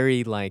 It's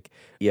very like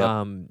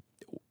Yep.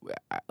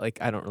 like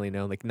I don't really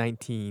know, like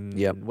 19.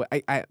 Yep.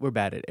 We're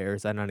bad at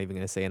errors. I'm not even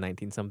gonna say a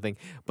 19 something,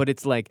 but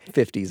it's like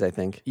 50s, I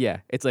think. yeah,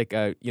 it's like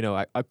I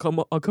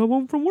come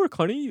home from work,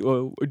 honey.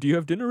 Do you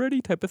have dinner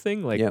ready? Type of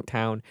thing, like Yep.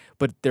 town.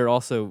 But they're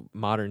also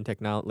modern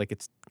technology, like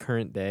it's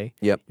current day.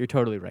 Yep. You're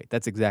totally right.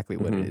 That's exactly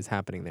what Mhm. it is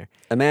happening there.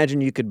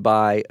 Imagine you could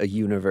buy a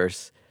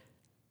universe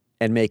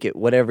and make it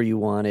whatever you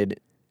wanted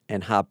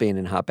and hop in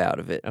and hop out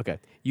of it. Okay,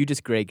 you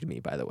just Gregged me,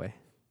 by the way.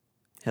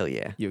 Hell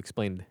yeah. You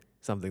explained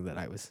something that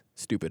I was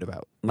stupid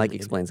about. Mike In-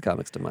 explains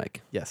comics to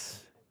Mike.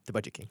 Yes, the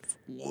Budget King.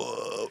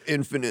 Whoa,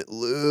 infinite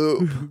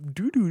loop.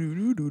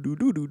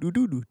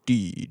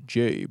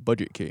 DJ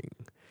Budget King.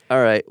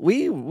 All right,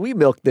 we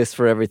milked this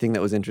for everything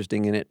that was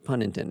interesting in it,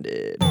 pun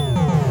intended.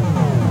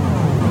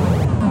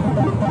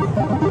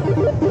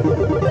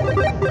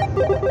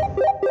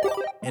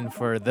 And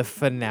for the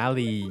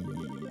finale.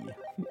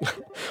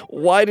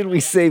 Why did we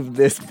save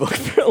this book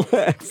for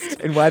last?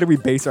 And why do we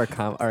base our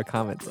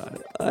comments on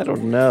it? I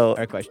don't know.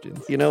 Our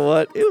questions. You know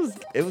what?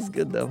 It was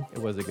good though. It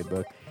was a good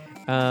book.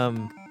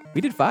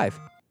 We did 5.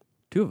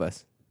 2 of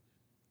us.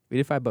 We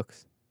did 5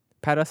 books.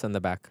 Pat us on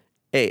the back.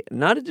 Hey,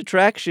 not a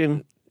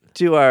detraction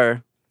to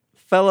our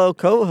fellow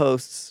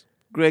co-hosts,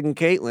 Greg and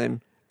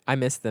Caitlin. I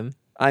missed them.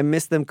 I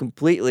miss them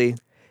completely.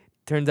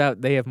 Turns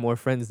out they have more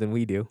friends than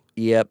we do.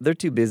 Yep, they're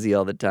too busy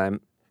all the time.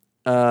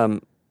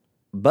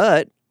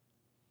 But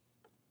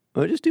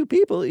we're just two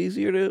people,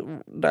 easier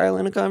to dial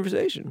in a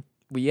conversation.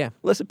 But yeah.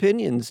 Less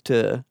opinions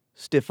to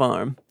stiff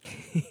arm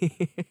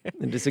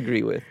and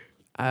disagree with.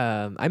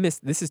 I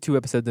missed. This is 2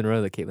 episodes in a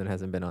row that Caitlin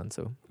hasn't been on,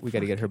 so we got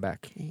to get her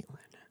back.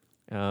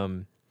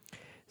 Caitlin.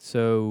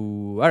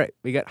 So all right,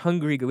 we got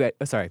Hungry.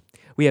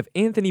 We have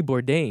Anthony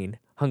Bourdain,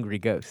 Hungry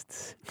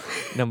Ghosts,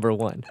 number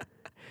 1.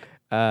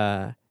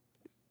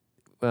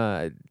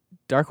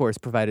 Dark Horse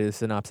provided a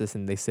synopsis,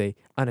 and they say,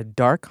 on a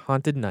dark,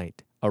 haunted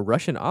night, a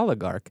Russian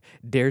oligarch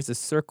dares a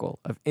circle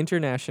of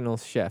international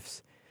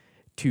chefs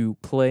to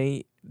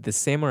play the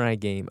samurai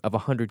game of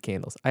 100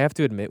 candles. I have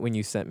to admit, when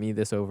you sent me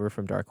this over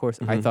from Dark Horse,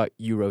 I thought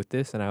you wrote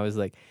this, and I was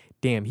like,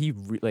 damn,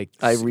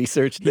 I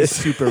researched he this.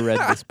 super read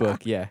this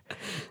book, yeah.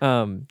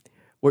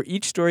 Where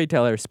each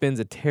storyteller spins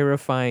a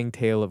terrifying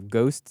tale of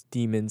ghosts,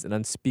 demons, and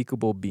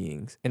unspeakable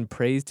beings, and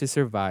prays to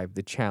survive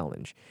the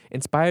challenge.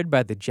 Inspired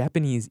by the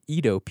Japanese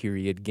Edo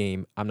period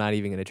game, I'm not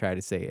even going to try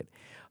to say it,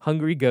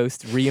 Hungry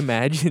Ghost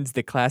reimagines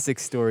the classic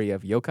story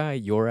of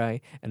yokai, yorai,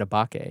 and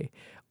abake,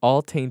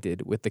 all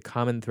tainted with the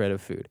common thread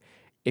of food.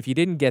 If you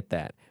didn't get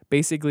that,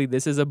 basically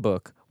this is a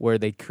book where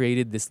they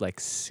created this like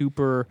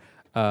super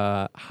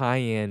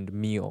high-end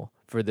meal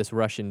for this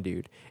Russian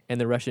dude. And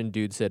the Russian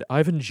dude said,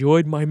 I've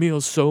enjoyed my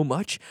meals so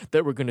much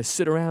that we're going to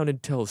sit around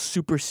and tell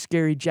super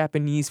scary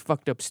Japanese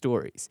fucked up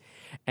stories.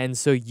 And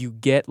so you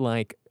get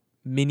like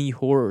mini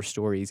horror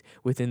stories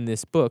within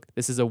this book.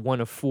 This is a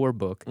 1 of 4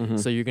 book.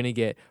 So you're going to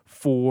get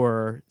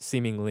 4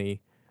 seemingly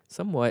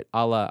somewhat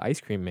a la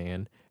Ice Cream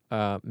Man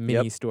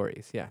mini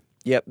stories. Yeah.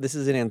 Yep, this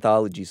is an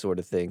anthology sort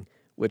of thing,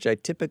 which I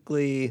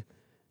typically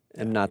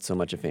am not so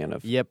much a fan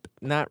of. Yep,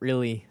 not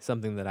really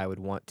something that I would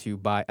want to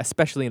buy,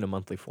 especially in a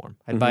monthly form.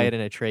 I'd buy it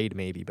in a trade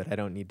maybe, but I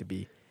don't need to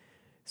be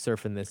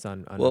surfing this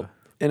on Well,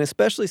 and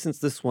especially since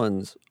this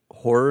one's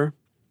horror,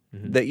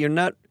 that you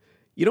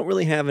don't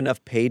really have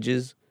enough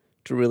pages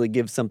to really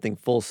give something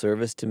full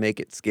service to make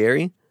it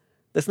scary.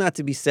 That's not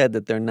to be said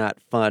that they're not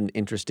fun,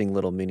 interesting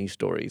little mini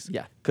stories.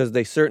 Yeah. Because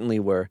they certainly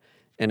were.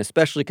 And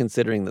especially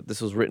considering that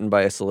this was written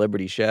by a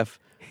celebrity chef,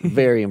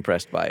 very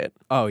impressed by it.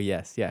 Oh,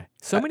 yes. Yeah.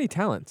 So many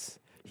talents.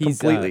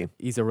 Completely.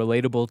 He's a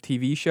relatable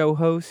TV show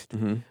host.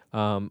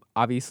 Mm-hmm.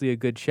 Obviously a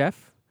good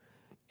chef.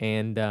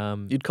 And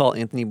You'd call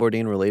Anthony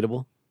Bourdain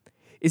relatable?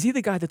 is he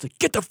the guy that's like,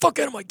 get the fuck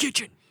out of my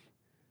kitchen?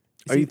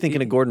 Are you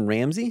thinking of Gordon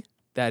Ramsay?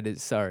 That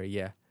is, sorry,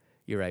 yeah.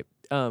 You're right.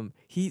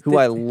 Who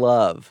I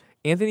love.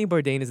 Anthony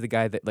Bourdain is the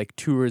guy that like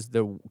tours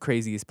the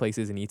craziest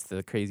places and eats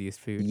the craziest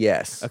food.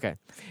 Yes. Okay.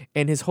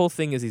 And his whole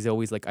thing is he's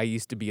always like, I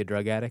used to be a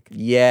drug addict.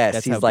 Yes,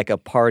 That's he's how- like a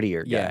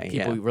partier Yeah. guy.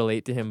 People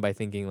relate to him by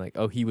thinking like,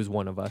 oh, he was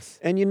one of us.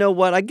 And you know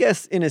what? I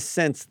guess in a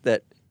sense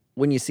that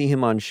when you see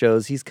him on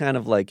shows, he's kind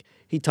of like,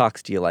 he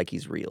talks to you like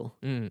he's real.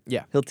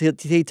 Yeah.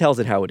 He tells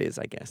it how it is,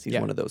 I guess. He's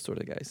Yeah. one of those sort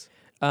of guys.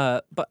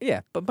 But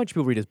a bunch of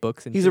people read his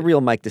books. And He's a real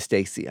Mike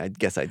DeStacy, I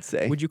guess I'd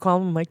say. Would you call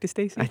him Mike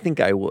DeStacy? I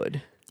think I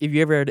would. Have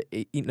you ever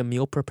eaten a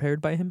meal prepared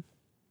by him?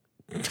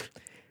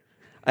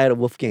 I had a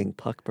Wolfgang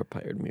Puck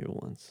prepared meal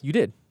once You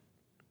did.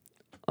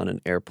 on an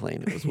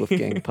airplane. It was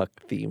Wolfgang Puck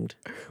themed.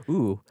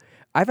 Ooh,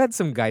 I've had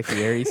some Guy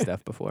Fieri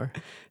stuff before.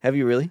 Have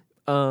you really?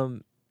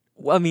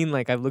 Well, I mean,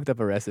 like I've looked up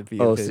a recipe.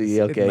 Oh, of his,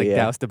 see, okay, and, like yeah.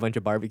 doused a bunch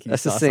of barbecue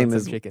That's the sauce same on some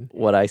as chicken.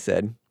 what I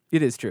said.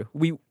 It is true.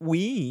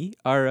 We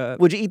are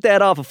Would you eat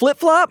that off a flip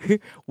flop?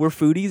 we're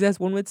foodies, as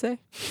one would say.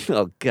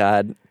 Oh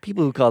God,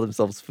 people who call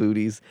themselves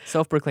foodies.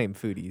 Self-proclaimed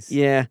foodies.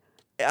 Yeah,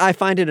 I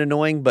find it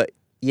annoying, but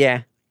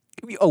yeah,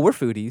 Oh, we're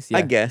foodies. Yeah.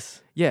 I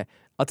guess Yeah.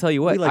 I'll tell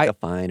you what. we like the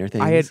finer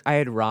things. I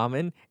had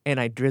ramen and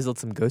I drizzled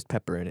some ghost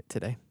pepper in it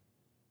today.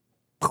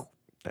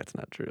 That's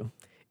not true.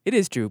 It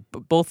is true,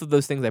 but both of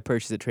those things I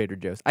purchased at Trader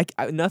Joe's.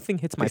 Nothing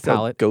hits my They sell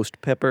palate. ghost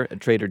pepper at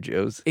Trader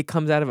Joe's. It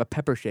comes out of a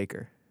pepper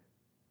shaker.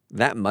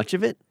 That much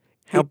of it?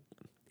 How?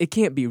 It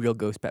can't be real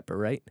ghost pepper,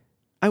 right?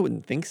 I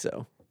wouldn't think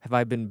so. Have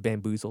I been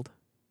bamboozled?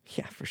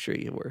 Yeah, for sure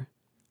you were.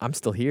 I'm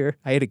still here.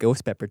 I ate a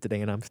ghost pepper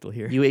today, and I'm still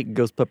here. You ate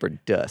ghost pepper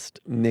dust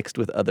mixed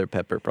with other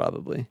pepper,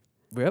 probably.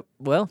 Yep.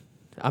 Well,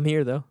 I'm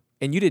here though,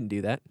 and you didn't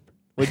do that.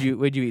 What'd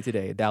you eat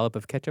today? A dollop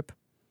of ketchup?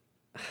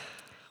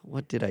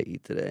 What did I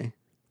eat today?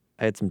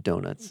 I had some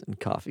donuts and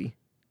coffee.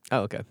 Oh,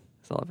 okay.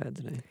 That's all I've had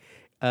today.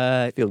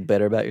 Uh, Feel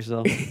better about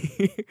yourself?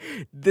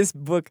 this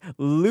book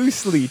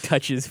loosely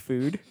touches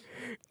food,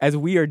 as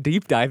we are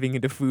deep diving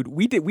into food.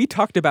 We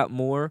talked about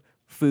more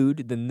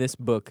food than this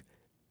book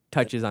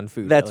touches on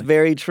food. That's Ellie.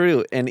 very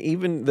true. And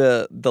even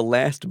the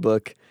last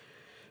book,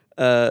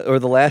 or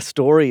the last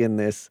story in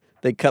this,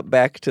 they cut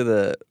back to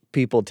the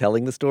people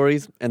telling the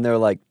stories, and they're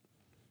like,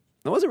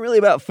 "It wasn't really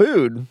about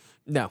food."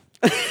 No.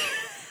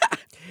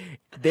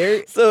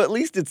 There. So at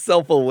least it's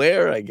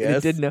self-aware, I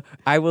guess. It did know.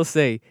 I will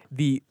say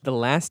the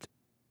last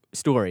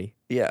story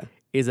Yeah.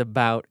 is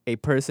about a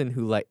person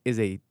who is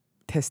a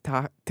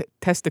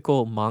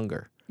testicle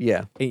monger,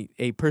 Yeah.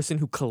 a person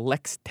who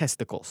collects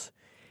testicles.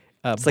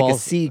 It's like a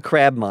sea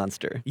crab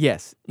monster.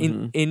 Yes,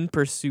 in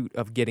pursuit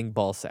of getting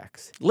ball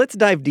sacks. Let's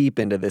dive deep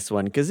into this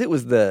one because it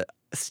was the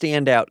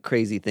standout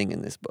crazy thing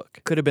in this book.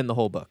 Could have been the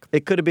whole book.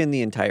 It could have been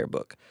the entire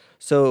book.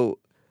 So,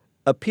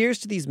 appears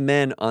to these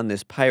men on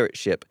this pirate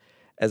ship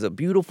as a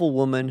beautiful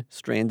woman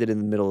stranded in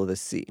the middle of the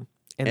sea.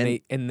 And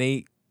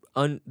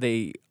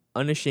they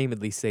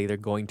unashamedly say they're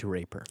going to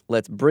rape her.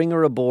 Let's bring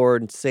her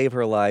aboard, save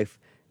her life,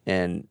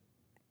 and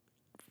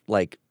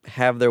like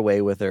have their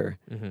way with her.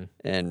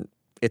 And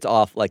it's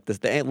off. Like this,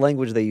 the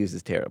language they use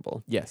is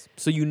terrible. Yes.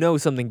 So you know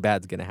something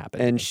bad's gonna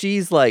happen. And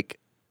she's like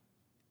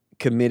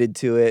committed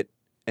to it,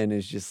 and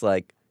is just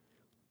like,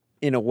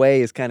 in a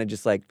way, is kind of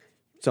just like,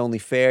 it's only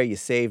fair. You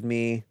saved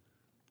me.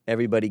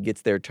 Everybody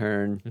gets their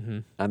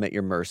turn. I'm at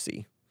your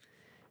mercy.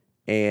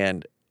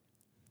 And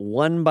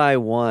one by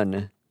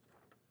one,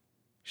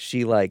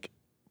 she like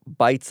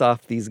bites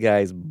off these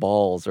guys'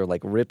 balls or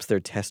like rips their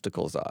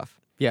testicles off.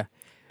 Yeah.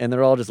 And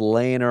they're all just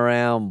laying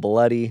around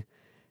bloody.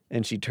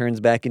 And she turns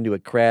back into a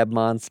crab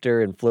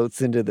monster and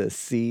floats into the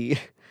sea.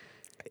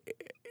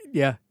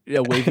 Yeah.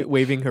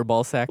 Waving her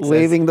ball sacks.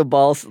 Waving the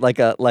balls like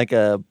a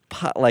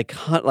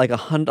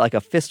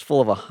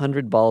fistful of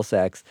 100 ball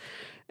sacks,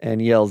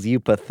 and yells, "You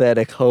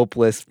pathetic,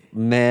 hopeless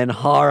men,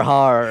 har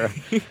har!"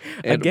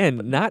 And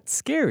Again, not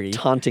scary,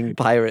 taunting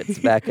pirates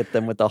back at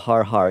them with the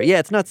har har. Yeah,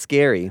 it's not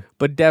scary.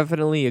 but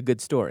definitely a good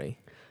story.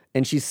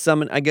 And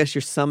I guess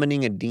you're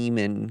summoning a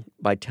demon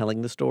by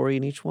telling the story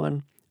in each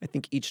one. I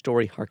think each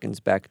story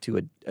harkens back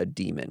to a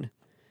demon,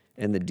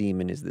 and the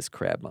demon is this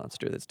crab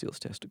monster that steals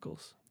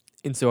testicles.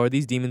 And so are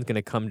these demons going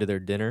to come to their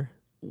dinner?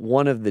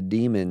 One of the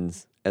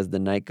demons, as the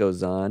night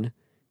goes on,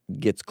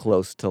 gets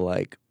close to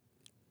like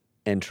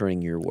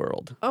entering your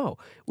world Oh,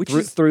 which through,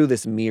 is through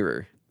this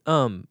mirror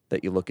do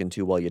that you look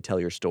into while you tell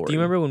your story. you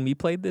remember when we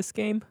played this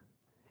game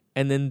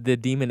and then the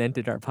demon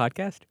entered our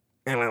podcast?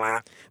 Is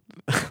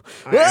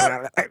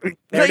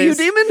that you,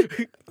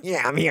 demon?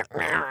 Yeah, I'm here.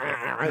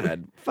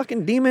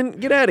 Fucking demon,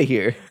 get out of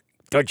here.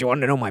 Don't you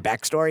want to know my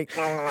backstory?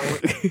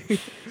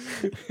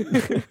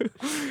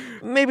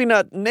 Maybe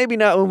not. Maybe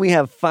not when we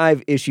have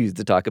 5 issues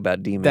to talk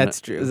about Demon. That's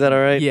true. Is that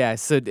all right? Yeah.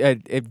 So,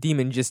 if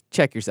Demon, just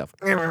check yourself.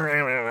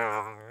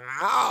 I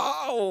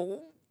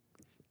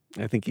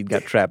think he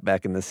got trapped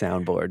back in the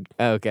soundboard.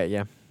 Okay.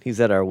 Yeah. He's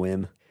at our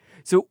whim.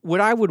 So what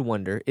I would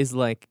wonder is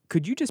like,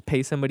 could you just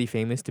pay somebody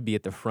famous to be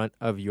at the front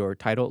of your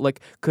title? Like,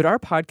 could our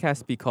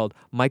podcast be called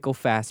Michael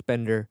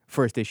Fassbender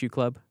First Issue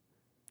Club?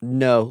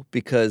 No,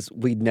 because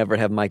we'd never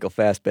have Michael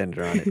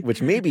Fassbender on it,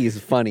 which maybe is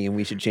funny, and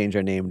we should change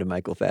our name to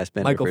Michael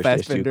Fassbender Michael First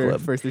Fassbender Issue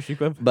Club. First Issue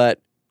Club. But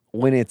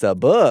when it's a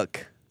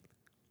book,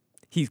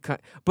 He's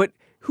but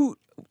who?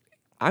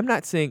 I'm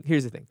not saying.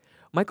 Here's the thing.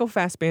 Michael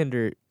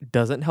Fassbender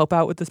doesn't help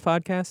out with this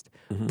podcast,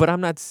 but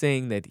I'm not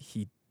saying that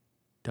he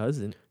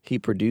doesn't. he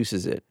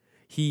produces it.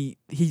 He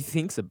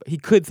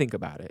could think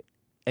about it,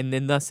 and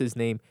then thus his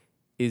name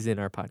is in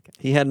our podcast.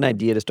 He had an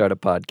idea to start a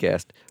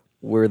podcast.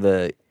 We're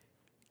the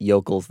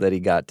yokels that he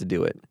got to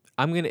do it.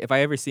 If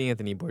I ever see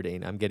Anthony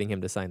Bourdain, I'm getting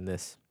him to sign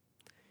this.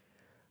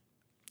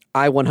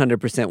 I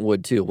 100%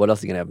 would too. What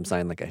else are you gonna have him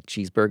sign? Like a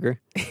cheeseburger,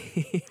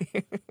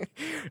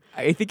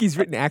 I think he's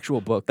written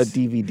actual books. a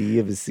DVD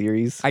of his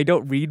series. I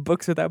don't read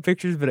books without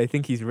pictures, but I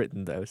think he's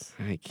written those.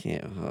 I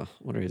can't.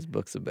 What are his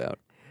books about?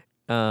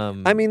 I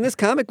I mean, this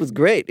comic was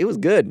great. It was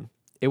good.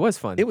 it was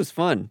fun. It was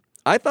fun.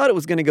 I thought it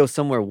was going to go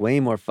somewhere way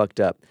more fucked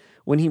up.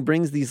 When he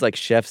brings these like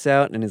chefs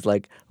out and is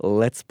like,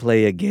 let's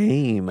play a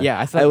game. Yeah,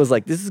 I I thought- was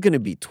like, this is going to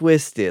be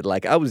twisted.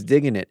 Like, I was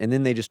digging it. And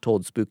then they just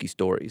told spooky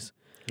stories.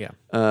 Yeah.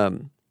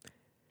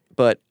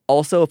 But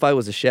also, if I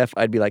was a chef,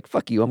 I'd be like,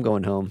 fuck you, I'm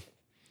going home.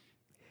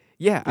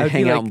 Yeah, I And would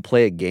hang be out like, and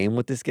play a game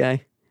with this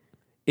guy.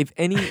 if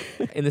any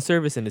in the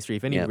service industry,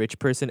 if any Yep. rich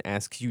person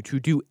asks you to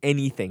do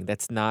anything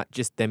that's not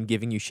just them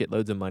giving you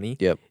shitloads of money,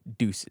 Yep.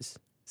 deuces.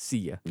 See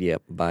ya.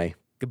 Yep. Bye.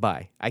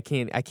 Goodbye. I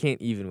can't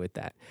even with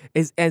that.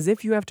 As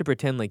if you have to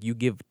pretend like you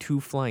give 2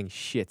 flying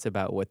shits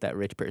about what that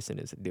rich person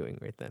is doing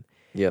right then.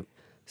 Yep.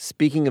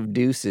 Speaking of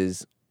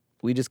deuces,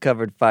 we just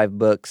covered 5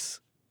 books.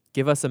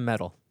 Give us a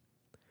medal.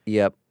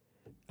 Yep.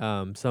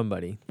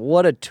 Somebody.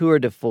 What a tour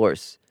de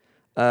force.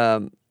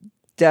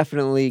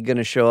 Definitely going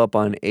to show up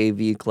on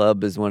AV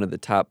Club as one of the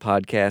top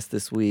podcasts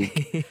this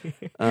week.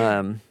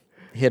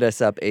 Hit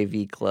us up,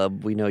 AV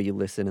Club. We know you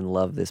listen and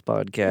love this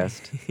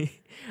podcast.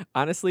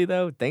 Honestly,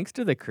 though, thanks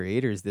to the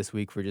creators this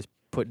week for just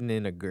putting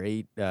in a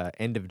great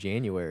end of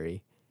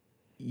January.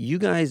 You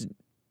guys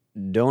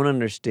don't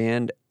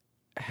understand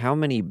how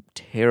many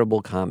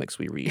terrible comics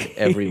we read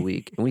every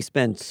week. And we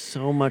spend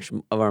so much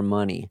of our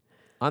money.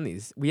 On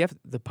these, we have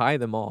to buy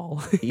them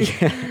all.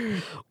 Yeah.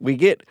 We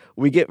get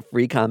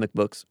free comic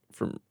books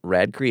from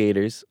rad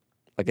creators.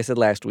 Like I said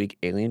last week,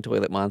 Alien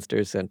Toilet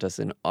Monsters sent us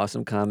an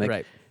awesome comic.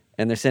 Right.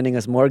 And they're sending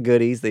us more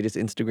goodies. They just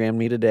Instagrammed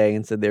me today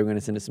and said they were going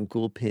to send us some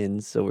cool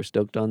pins. So we're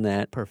stoked on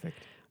that. Perfect.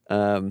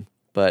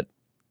 But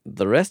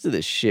the rest of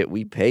this shit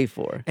we pay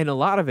for. And a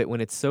lot of it,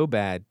 when it's so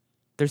bad,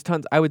 there's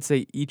tons. I would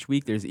say each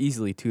week there's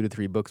easily 2 to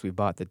 3 books we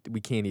bought that we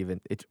can't even.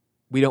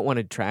 We don't want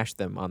to trash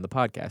them on the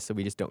podcast, so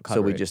we just don't cover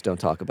So we it. just don't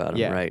talk about them,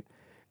 Yeah.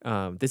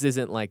 right? This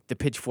isn't like the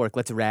Pitchfork.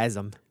 Let's razz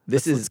them.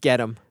 Let's get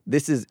them.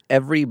 This is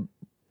every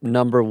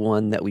number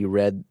one that we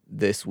read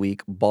this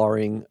week,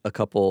 barring a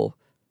couple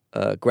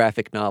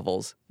graphic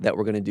novels that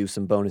we're going to do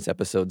some bonus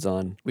episodes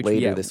on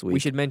later this week. We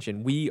should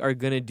mention we are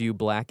going to do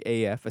Black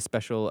AF, a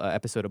special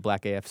episode of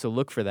Black AF. So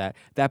look for that.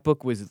 That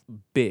book was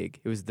big.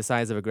 It was the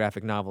size of a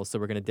graphic novel. So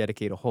we're going to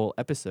dedicate a whole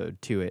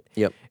episode to it.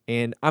 Yep.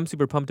 And I'm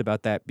super pumped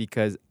about that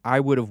because I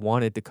would have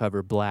wanted to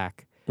cover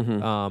Black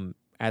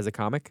as a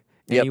comic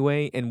Yep.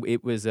 anyway. And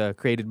it was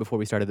created before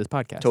we started this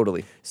podcast.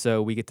 Totally.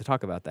 So we get to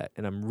talk about that.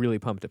 And I'm really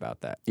pumped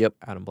about that. Yep.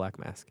 Out on Black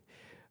Mask.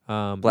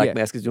 Black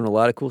Mask is doing a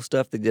lot of cool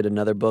stuff. They did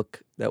another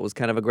book that was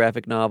kind of a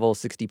graphic novel,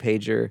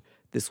 60-pager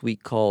this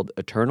week called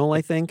Eternal,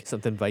 I think.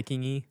 Something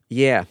Viking-y.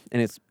 Yeah,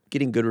 and it's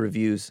getting good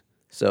reviews.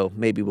 So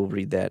maybe we'll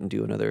read that and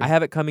do another. I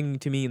have it coming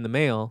to me in the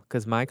mail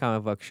because my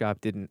comic book shop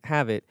didn't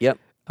have it. Yep.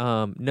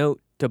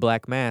 Note to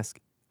Black Mask,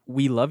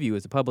 we love you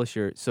as a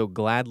publisher, so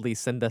gladly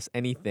send us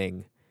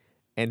anything,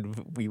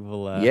 and we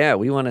will. Yeah,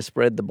 we want to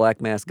spread the Black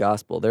Mask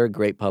gospel. They're a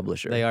great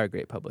publisher. They are a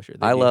great publisher.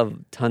 I love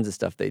tons of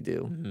stuff they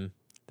do. Mm-hmm.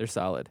 They're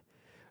solid.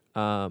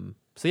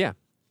 So yeah,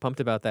 pumped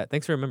about that.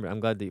 Thanks for remembering. I'm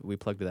glad that we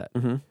plugged that.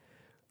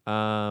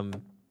 Mm-hmm.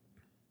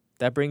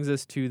 That brings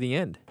us to the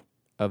end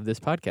of this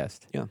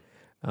podcast. Yeah.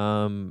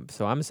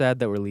 So I'm sad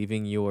that we're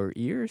leaving your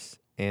ears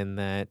and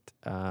that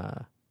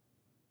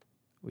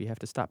we have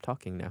to stop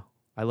talking now.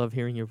 I love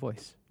hearing your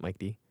voice, Mike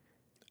D.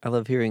 I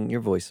love hearing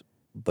your voice,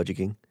 Budgie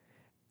King.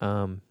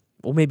 Well,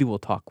 maybe we'll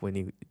talk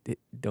when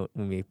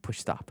we push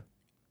stop.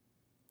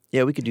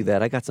 Yeah, we could do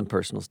that. I got some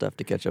personal stuff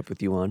to catch up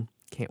with you on.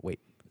 Can't wait.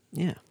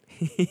 Yeah.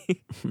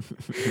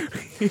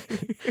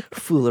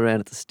 Fool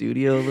around at the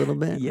studio a little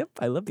bit. Yep,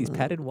 I love these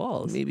padded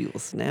walls. Maybe we'll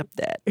snap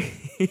that.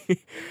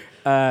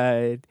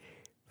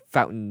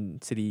 Fountain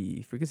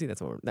City Frequency.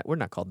 That's what we're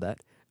not called that.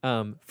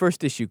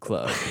 First Issue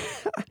Club.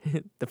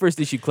 The First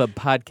Issue Club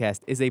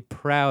podcast is a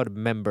proud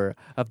member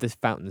of this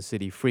Fountain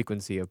City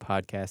frequency of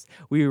podcasts.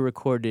 We were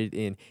recorded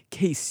in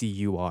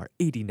KCUR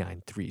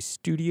 89.3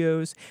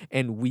 studios,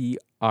 and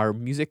our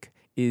music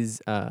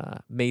is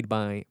made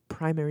by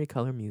Primary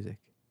Color Music.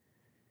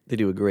 They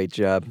do a great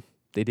job.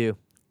 They do.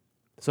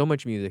 So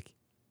much music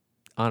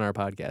on our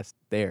podcast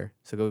there.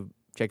 So go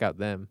check out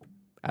them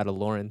out of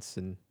Lawrence,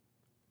 and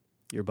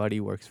your buddy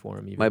works for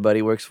him. Even. My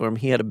buddy works for him.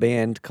 He had a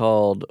band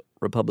called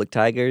Republic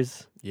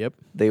Tigers. Yep.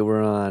 They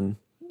were on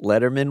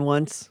Letterman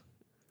once.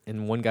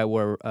 And one guy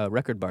wore a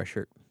Record Bar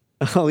shirt.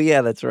 Oh,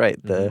 yeah, that's right.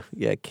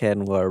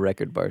 Ken wore a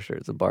Record Bar shirt.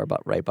 It's a bar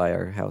right by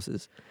our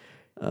houses.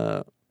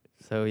 So,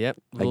 yep,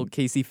 little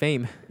Casey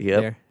fame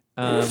Yep.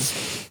 there.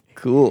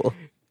 Cool.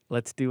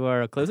 Let's do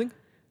our closing.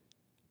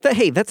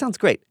 Hey, that sounds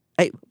great.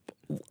 Hey,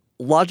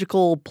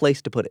 logical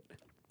place to put it.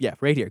 Yeah,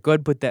 right here. Go ahead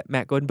and put that,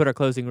 Matt. Go ahead and put our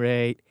closing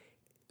right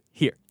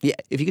here. Yeah,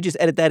 if you could just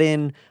edit that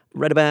in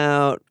right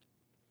about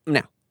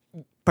now.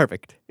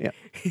 Perfect. Yeah.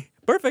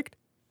 Perfect.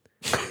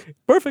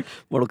 Perfect.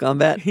 Mortal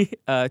Kombat?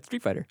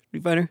 Street Fighter.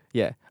 Street Fighter?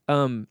 Yeah.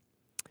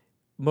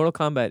 Mortal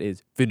Kombat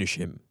is finish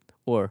him.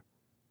 Or,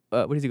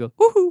 what does he go?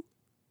 Woohoo!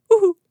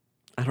 Woohoo!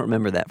 I don't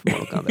remember that from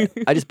Mortal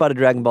Kombat. I just bought a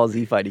Dragon Ball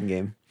Z fighting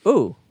game.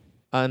 Ooh.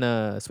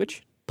 On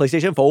Switch?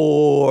 PlayStation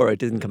 4. It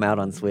didn't come out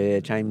on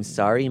Switch. I'm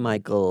sorry,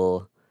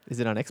 Michael. Is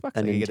it on Xbox?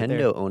 A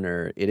Nintendo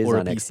owner. It is or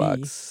on a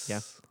PC. Xbox. Yeah.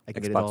 I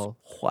can get it Xbox all.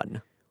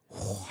 One.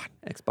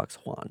 Xbox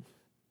One.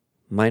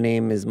 My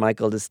name is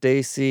Michael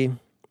DeStacy,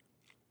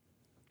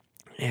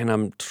 and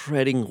I'm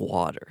treading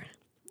water,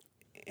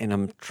 and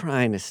I'm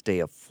trying to stay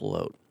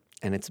afloat,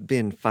 and it's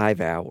been 5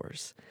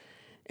 hours,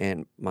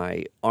 and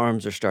my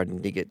arms are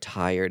starting to get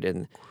tired,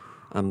 and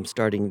I'm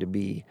starting to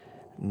be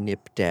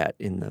nipped at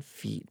in the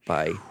feet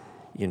by,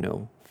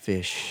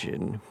 fish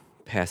and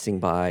passing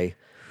by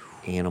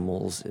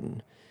animals,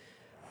 and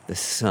the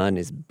sun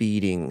is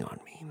beating on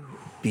me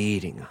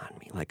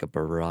like a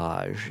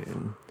barrage,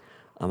 and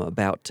I'm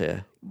about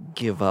to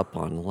give up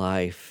on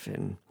life,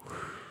 and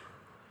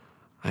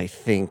I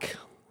think,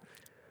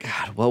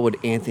 God, what would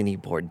Anthony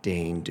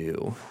Bourdain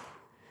do?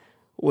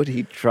 Would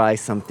he try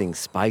something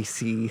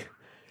spicy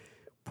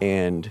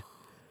and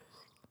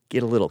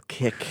get a little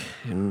kick?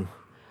 And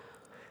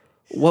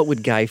what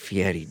would Guy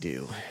Fieri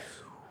do?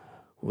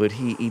 Would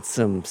he eat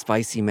some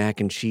spicy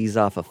mac and cheese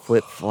off a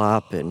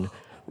flip-flop and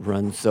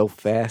run so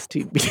fast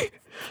he'd be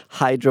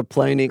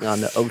hydroplaning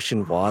on the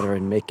ocean water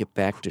and make it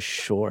back to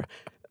shore?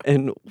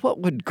 And what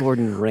would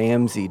Gordon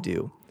Ramsay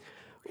do?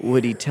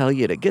 Would he tell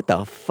you to get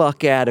the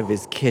fuck out of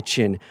his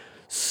kitchen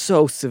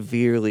so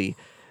severely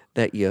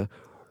that you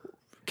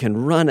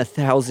can run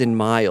 1,000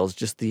 miles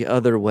just the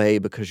other way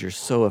because you're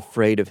so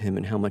afraid of him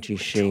and how much he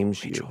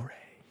shames you?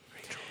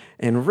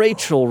 And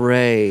Rachel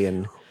Ray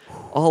and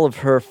all of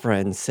her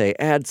friends say,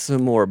 add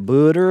some more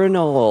butter and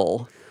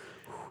all.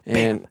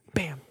 And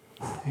Bam.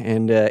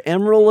 And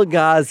Emeril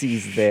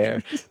Lagassi's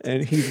there,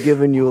 and he's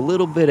giving you a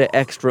little bit of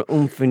extra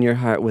oomph in your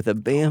heart with a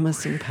bam of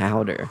some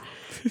powder.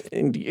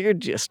 And you're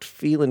just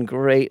feeling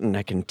great, and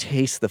I can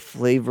taste the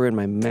flavor in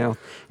my mouth,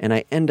 and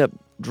I end up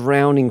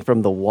drowning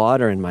from the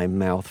water in my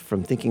mouth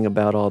from thinking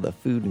about all the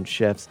food and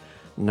chefs,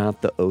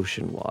 not the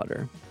ocean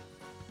water.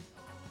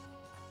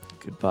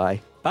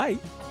 Goodbye. Bye.